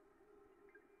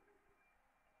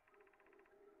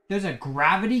 There's a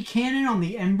gravity cannon on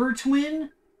the Ember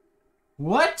Twin?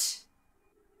 What?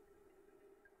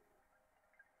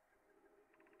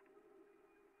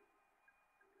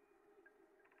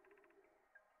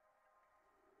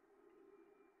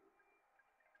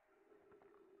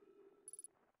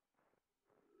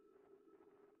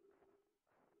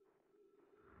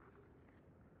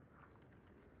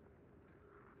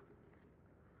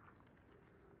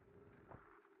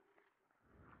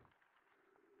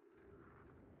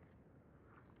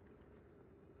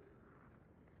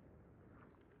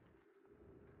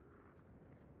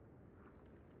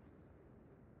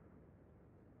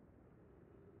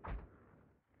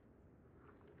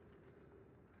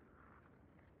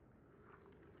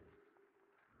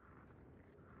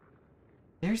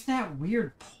 There's that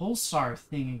weird pulsar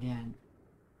thing again.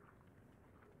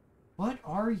 What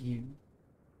are you?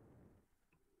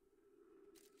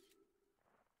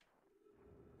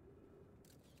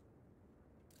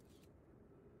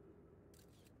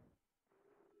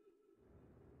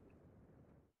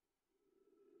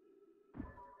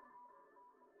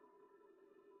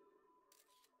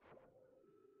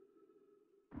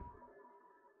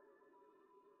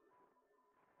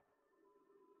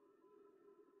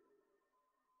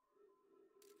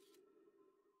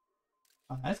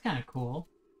 Oh, that's kind of cool.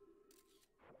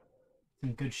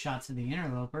 Some good shots of the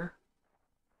interloper.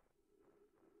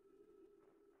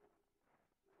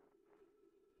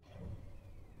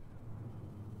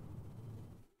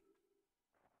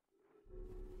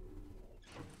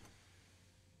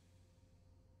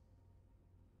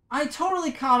 I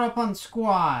totally caught up on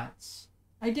squats.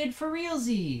 I did for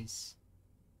realsies.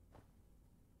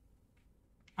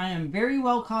 I am very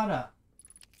well caught up.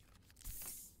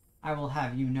 I will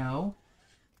have you know.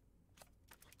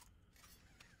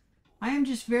 I am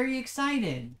just very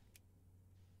excited.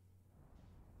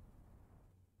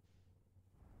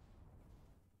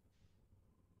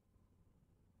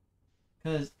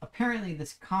 Because apparently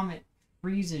this comet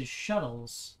freezes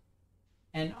shuttles.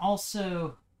 And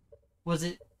also, was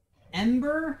it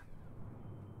Ember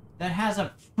that has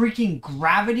a freaking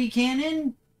gravity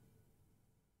cannon?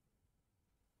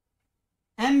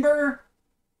 Ember?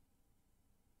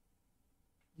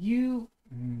 You...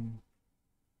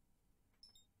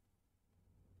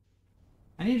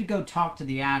 I need to go talk to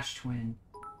the Ash Twin.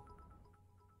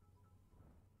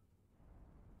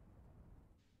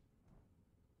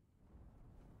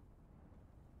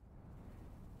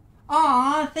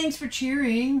 Aw, thanks for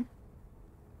cheering.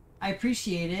 I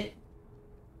appreciate it.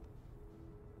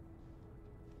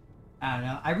 I don't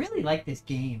know. I really like this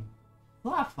game. It's a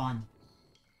lot of fun.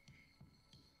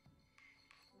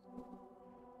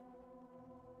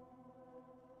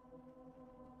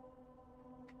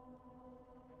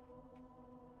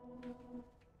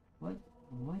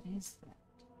 What is that?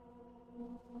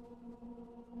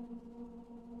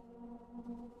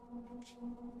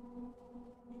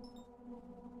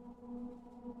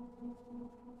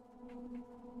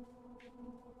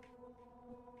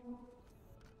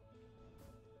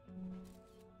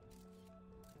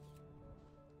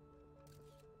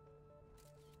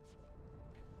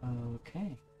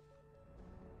 Okay.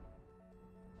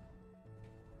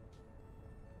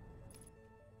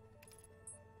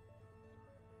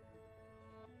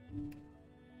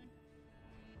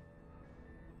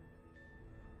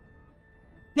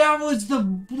 That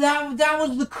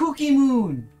was the Cookie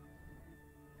Moon.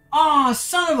 Aw,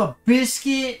 son of a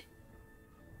biscuit.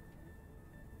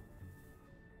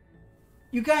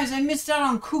 You guys, I missed out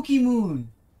on Cookie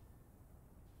Moon.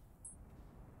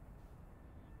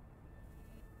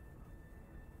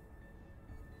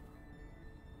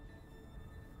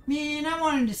 Man, I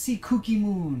wanted to see Cookie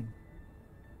Moon.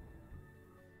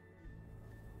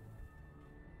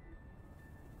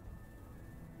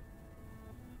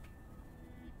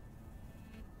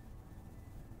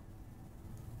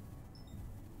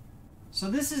 So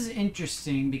this is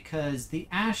interesting because the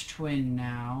Ash Twin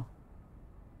now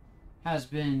has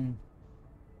been...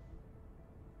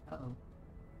 Uh-oh.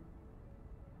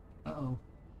 Uh-oh.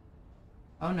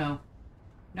 Oh no.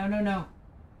 No, no, no.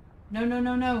 No, no,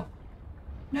 no, no.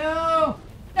 No!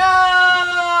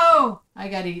 No! I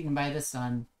got eaten by the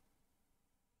sun.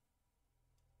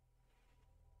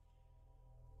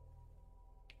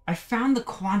 I found the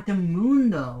quantum moon,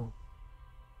 though.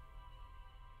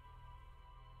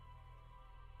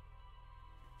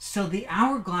 So the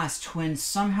hourglass twins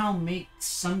somehow make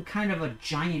some kind of a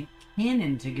giant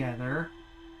cannon together.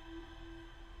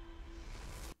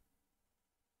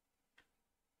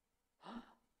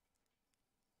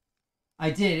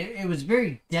 I did. It was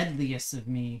very deadliest of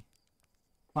me.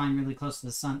 Flying really close to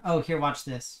the sun. Oh, here, watch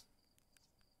this.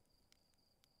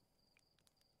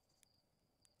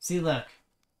 See, look.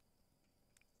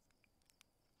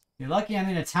 You're lucky I'm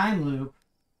in a time loop.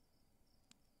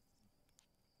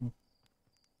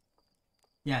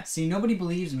 Yeah, see, nobody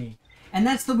believes me. And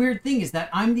that's the weird thing, is that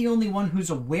I'm the only one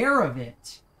who's aware of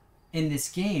it in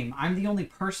this game. I'm the only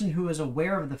person who is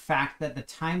aware of the fact that the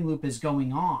time loop is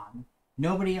going on.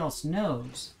 Nobody else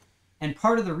knows. And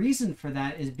part of the reason for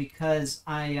that is because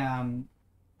when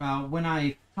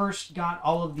I first got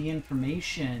all of the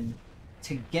information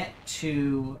to get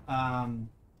to,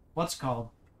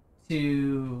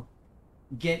 to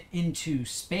get into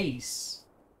space,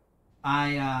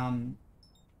 when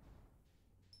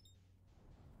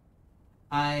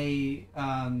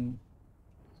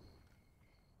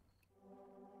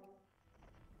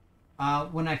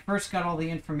I first got all the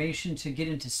information to get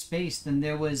into space, then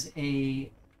there was a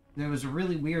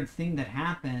really weird thing that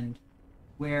happened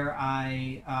where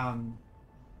I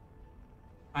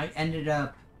ended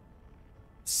up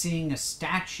seeing a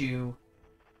statue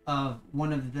of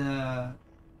one of the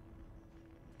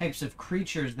types of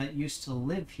creatures that used to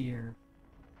live here.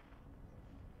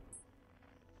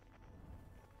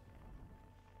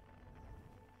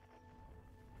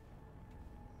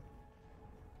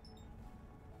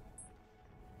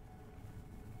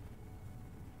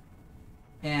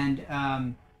 And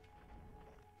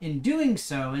in doing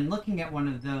so, in looking at one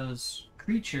of those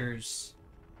creatures,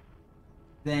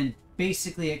 then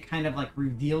basically it kind of like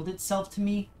revealed itself to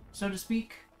me, so to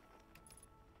speak.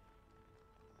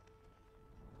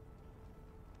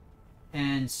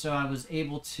 And so I was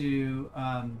able to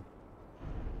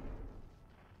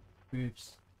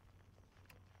oops.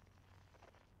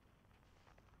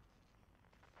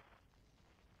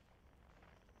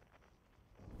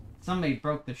 Somebody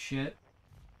broke the shit.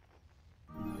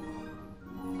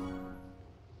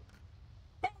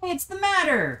 Hey, it's the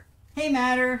Matter! Hey,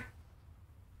 Matter.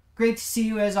 Great to see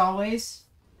you as always.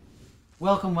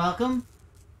 Welcome, welcome.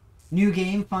 New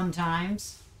game, fun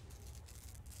times.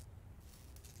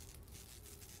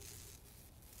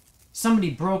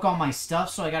 Somebody broke all my stuff,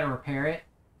 so I gotta repair it.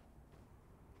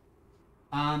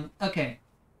 Okay.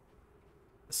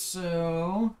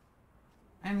 So,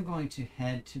 I'm going to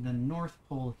head to the North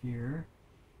Pole here.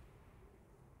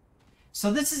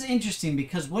 So this is interesting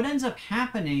because what ends up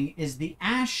happening is the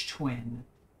Ash Twin,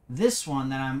 this one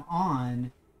that I'm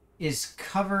on, is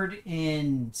covered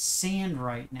in sand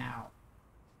right now.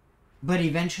 But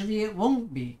eventually it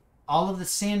won't be. All of the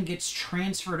sand gets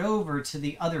transferred over to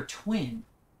the other twin.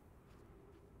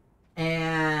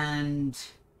 And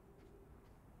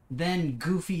then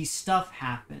goofy stuff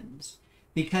happens.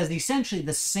 Because essentially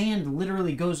the sand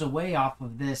literally goes away off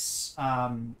of this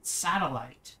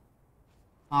satellite.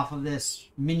 Off of this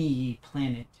mini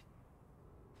planet.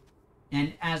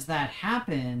 And as that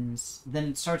happens, then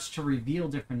it starts to reveal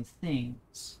different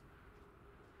things.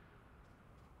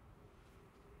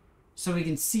 So we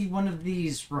can see one of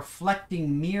these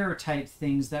reflecting mirror type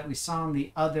things that we saw on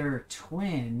the other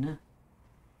twin.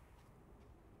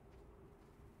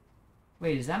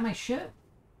 Wait, is that my ship?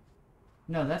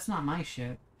 No, that's not my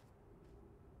ship.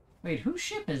 Wait, whose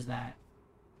ship is that?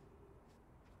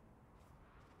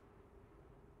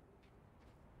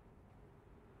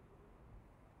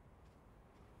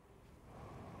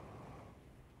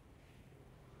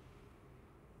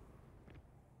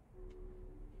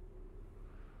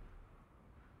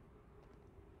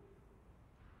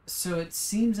 So it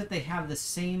seems that they have the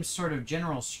same sort of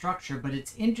general structure, but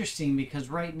it's interesting because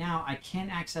right now I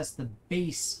can't access the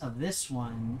base of this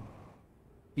one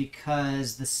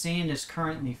because the sand is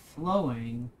currently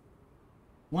flowing.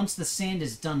 Once the sand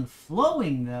is done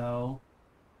flowing, though,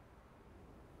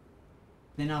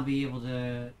 then I'll be able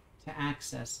to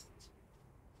access it.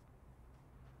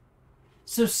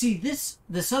 So see, this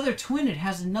other twin, it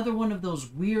has another one of those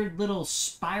weird little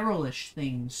spiral-ish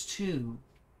things, too.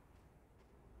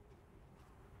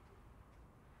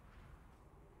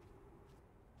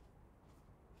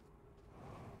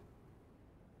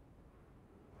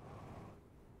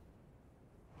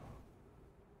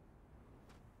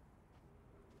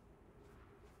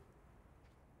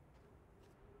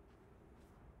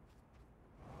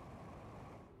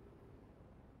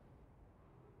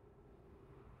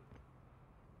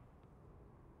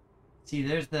 See,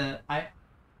 there's the...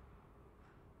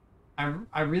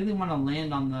 I really want to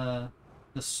land on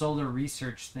the solar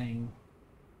research thing.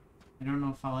 I don't know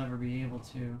if I'll ever be able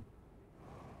to.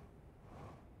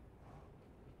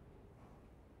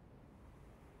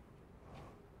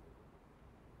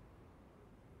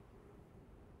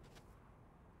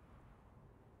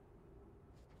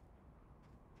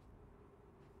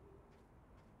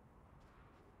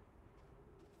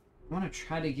 I want to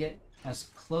try to get as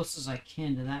close as I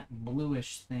can to that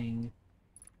bluish thing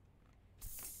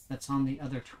that's on the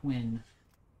other twin.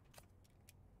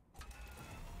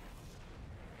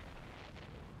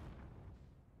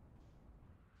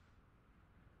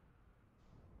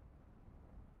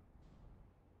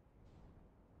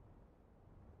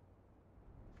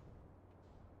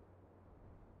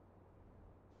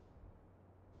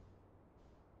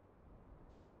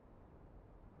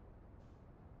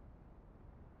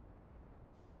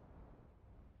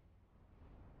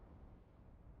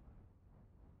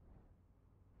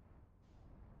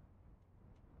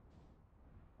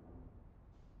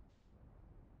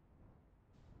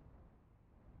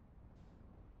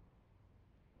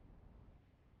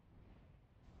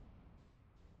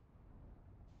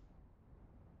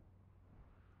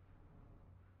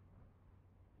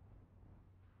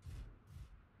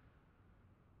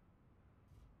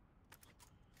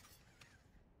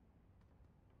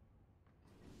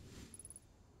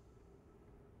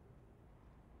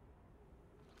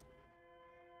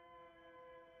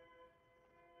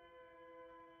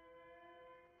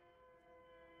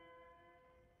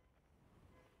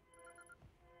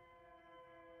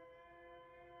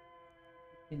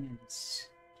 In an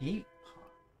escape pod.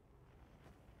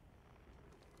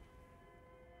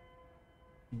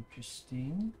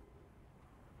 Interesting.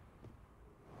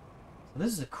 So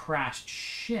this is a crashed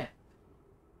ship.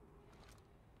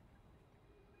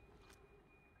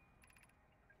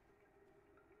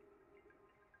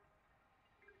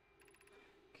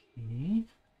 Okay.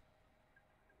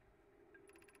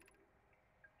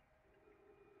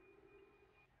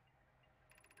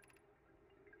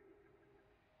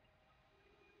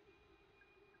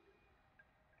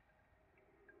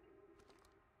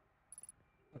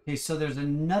 Okay, so there's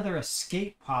another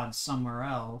escape pod somewhere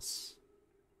else.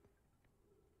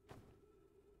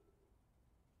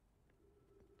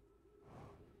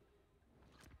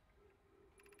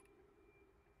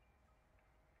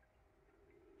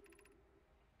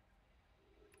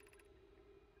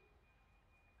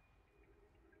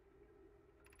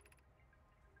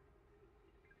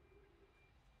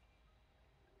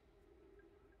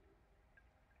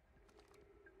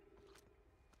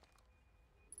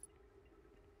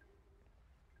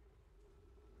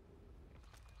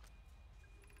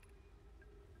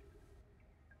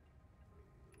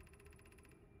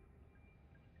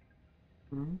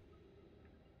 Hmm.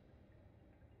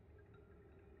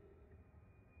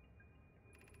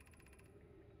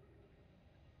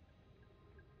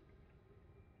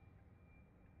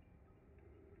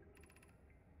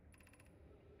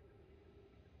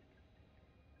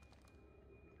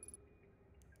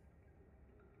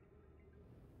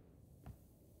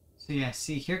 So yeah,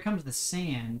 see, here comes the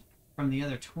sand from the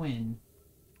other twin.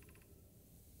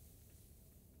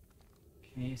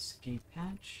 Okay, escape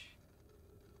hatch.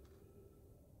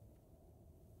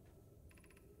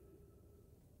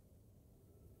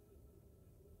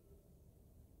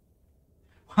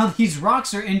 While these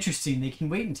rocks are interesting, they can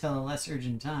wait until a less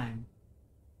urgent time.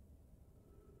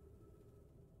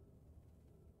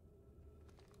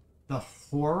 The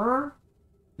horror?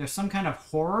 There's some kind of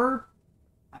horror?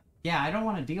 Yeah, I don't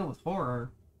want to deal with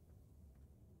horror.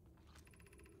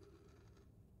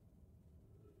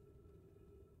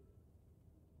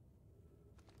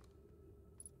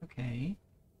 Okay,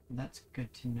 that's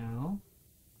good to know.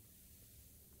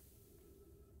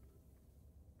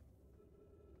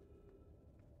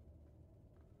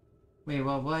 Wait,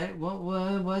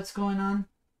 what's going on?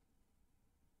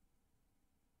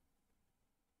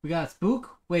 We got a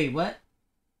spook? Wait, what?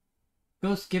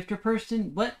 Ghost gifter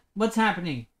person? What's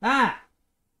happening? Ah!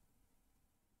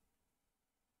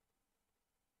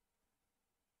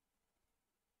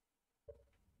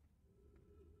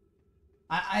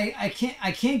 I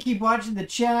can't keep watching the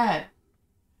chat.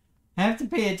 I have to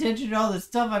pay attention to all the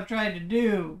stuff I'm trying to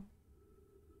do.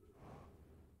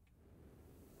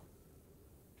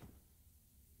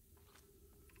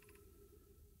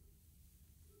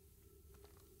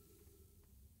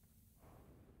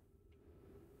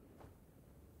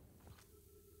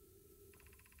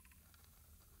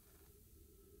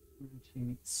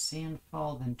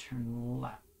 Sandfall, then turn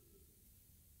left.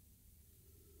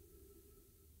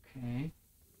 Okay.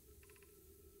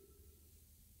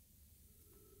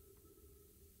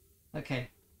 Okay.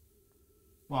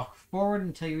 Walk forward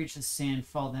until you reach the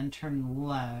sandfall, then turn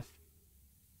left.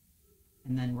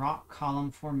 And then rock column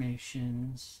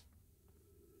formations.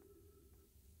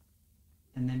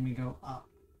 And then we go up.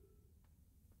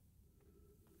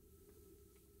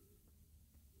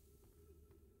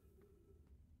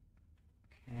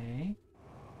 Okay.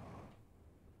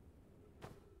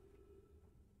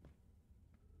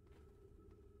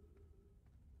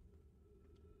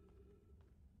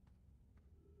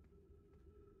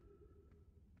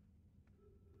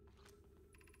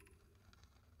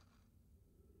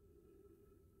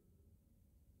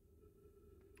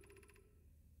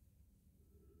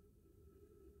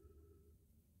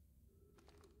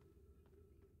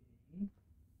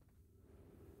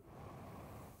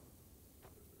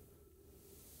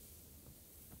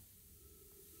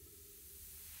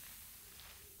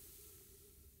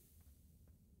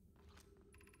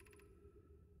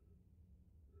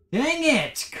 Dang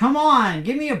it! Come on!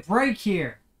 Give me a break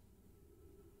here!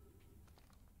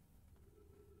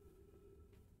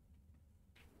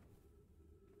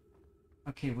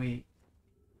 Okay, wait.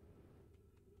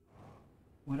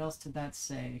 What else did that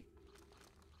say?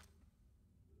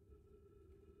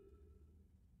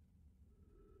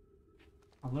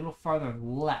 A little farther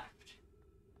left.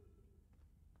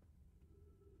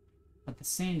 But the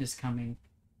sand is coming.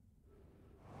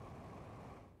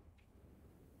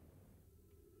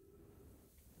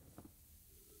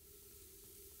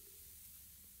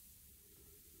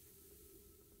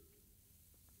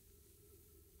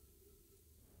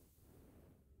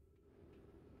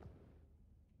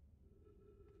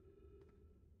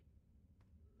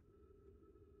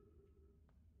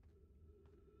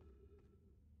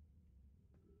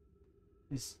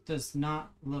 This does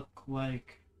not look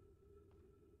like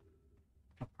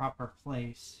a proper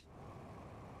place.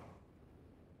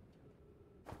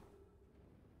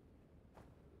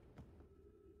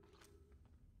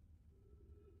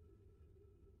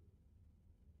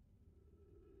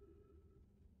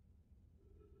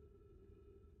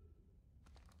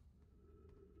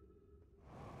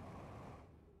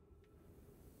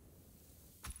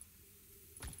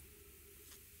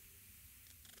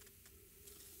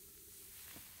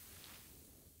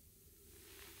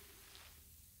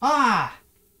 Ah!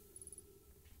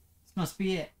 This must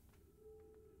be it.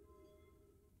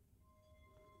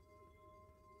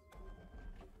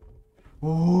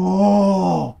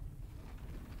 Oh!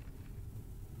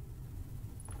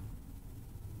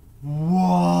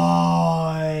 What?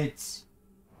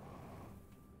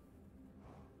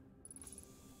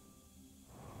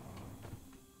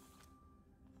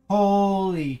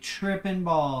 Holy trippin'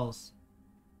 balls.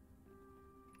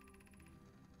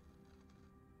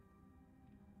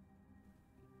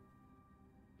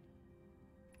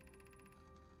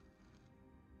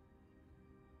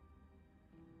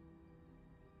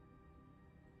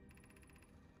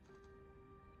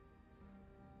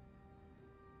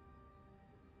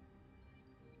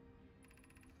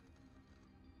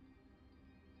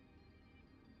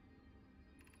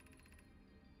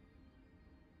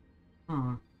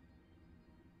 Huh.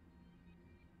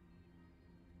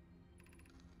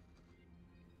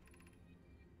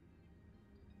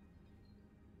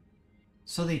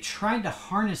 So they tried to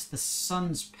harness the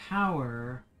sun's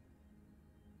power.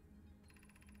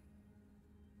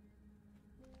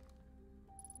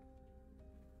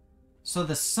 So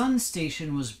the sun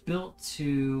station was built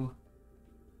to...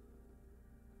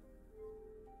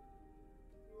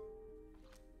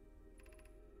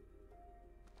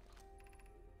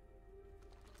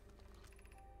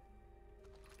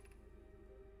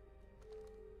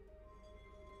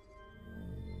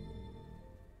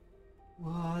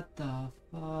 What the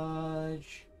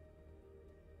fudge?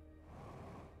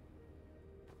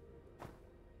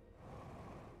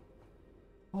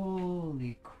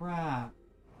 Holy crap.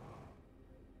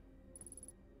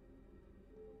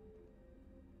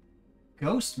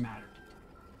 Ghost matter.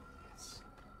 Yes.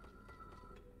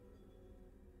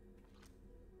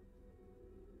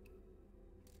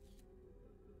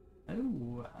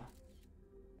 Oh.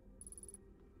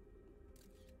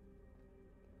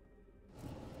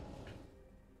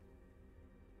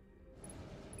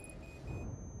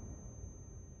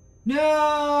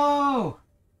 No!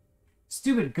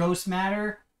 Stupid ghost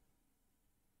matter.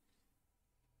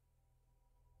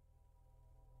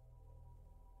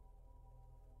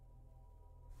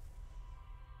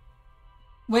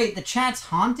 Wait, the chat's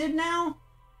haunted now?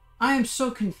 I am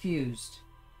so confused.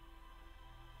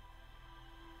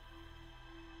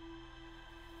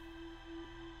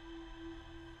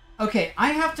 Okay,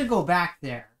 I have to go back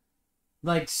there.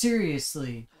 Like,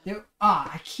 seriously.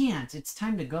 I can't. It's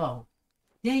time to go.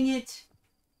 Dang it.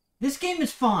 This game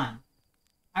is fun.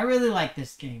 I really like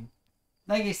this game.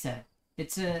 Like I said,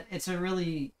 it's a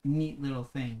really neat little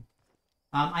thing.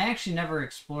 I actually never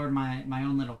explored my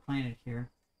own little planet here.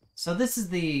 So this is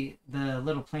the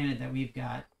little planet that we've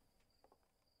got.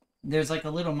 There's like a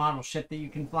little model ship that you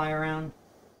can fly around.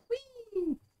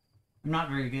 Whee! I'm not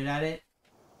very good at it.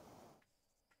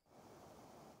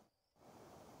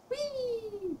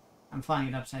 Whee! I'm flying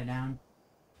it upside down.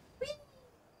 Whee!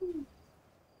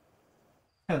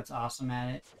 Oh, it's awesome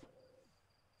at it.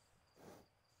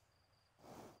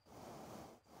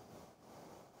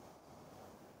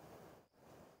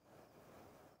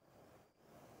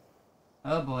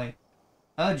 Oh boy.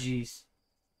 Oh jeez.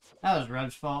 That was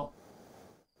Reb's fault.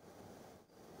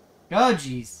 Oh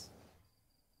jeez.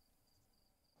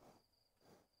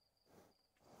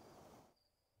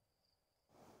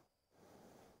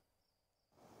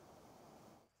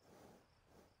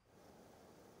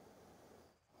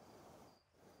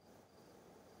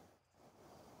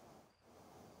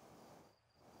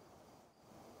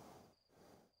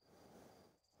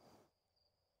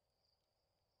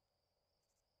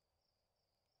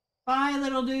 Bye,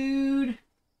 little dude.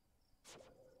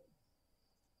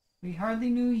 We hardly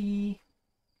knew ye.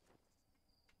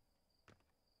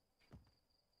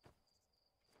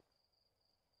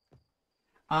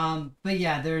 But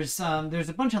yeah, there's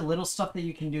a bunch of little stuff that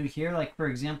you can do here. Like, for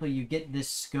example, you get this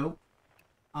scope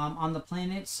on the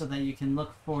planet so that you can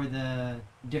look for the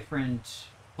different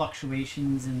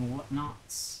fluctuations and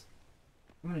whatnots.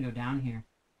 I'm gonna go down here,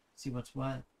 see what's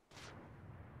what.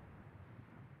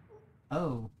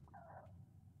 Oh.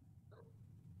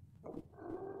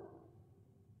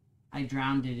 I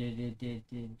drowned it. It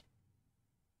did.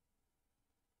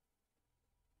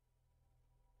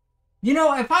 You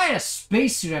know, if I had a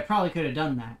spacesuit, I probably could have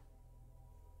done that.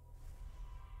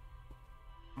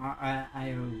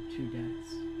 I owe 2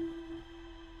 deaths.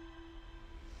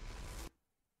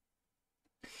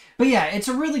 But yeah, it's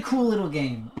a really cool little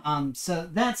game. So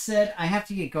that said, I have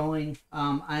to get going.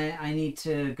 I need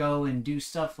to go and do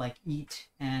stuff like eat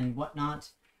and whatnot.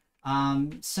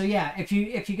 So yeah, if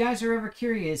you guys are ever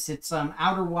curious, it's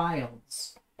Outer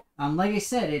Wilds. Like I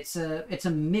said, it's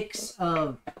a mix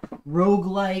of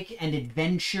roguelike and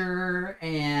adventure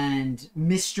and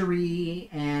mystery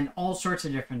and all sorts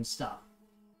of different stuff.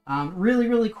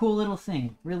 Really cool little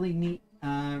thing. Really neat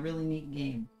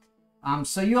game.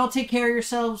 So you all take care of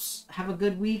yourselves. Have a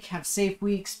good week. Have safe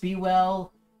weeks. Be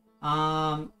well.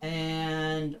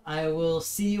 And I will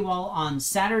see you all on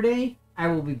Saturday. I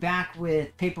will be back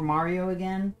with Paper Mario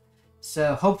again.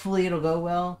 So hopefully it'll go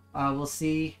well. We'll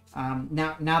see.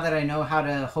 Now that I know how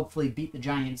to hopefully beat the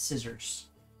giant scissors.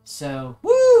 So,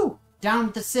 woo! Down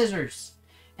with the scissors.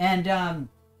 And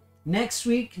next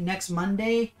week, next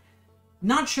Monday,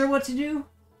 not sure what to do.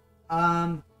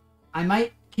 I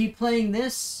might keep playing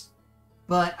this,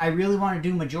 but I really want to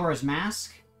do Majora's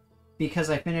Mask because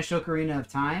I finished Ocarina of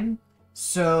Time.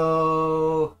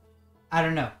 So, I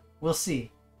don't know. We'll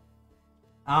see.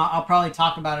 I'll probably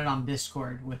talk about it on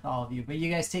Discord with all of you. But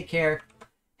you guys take care.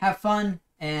 Have fun.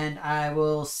 And I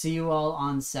will see you all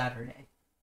on Saturday.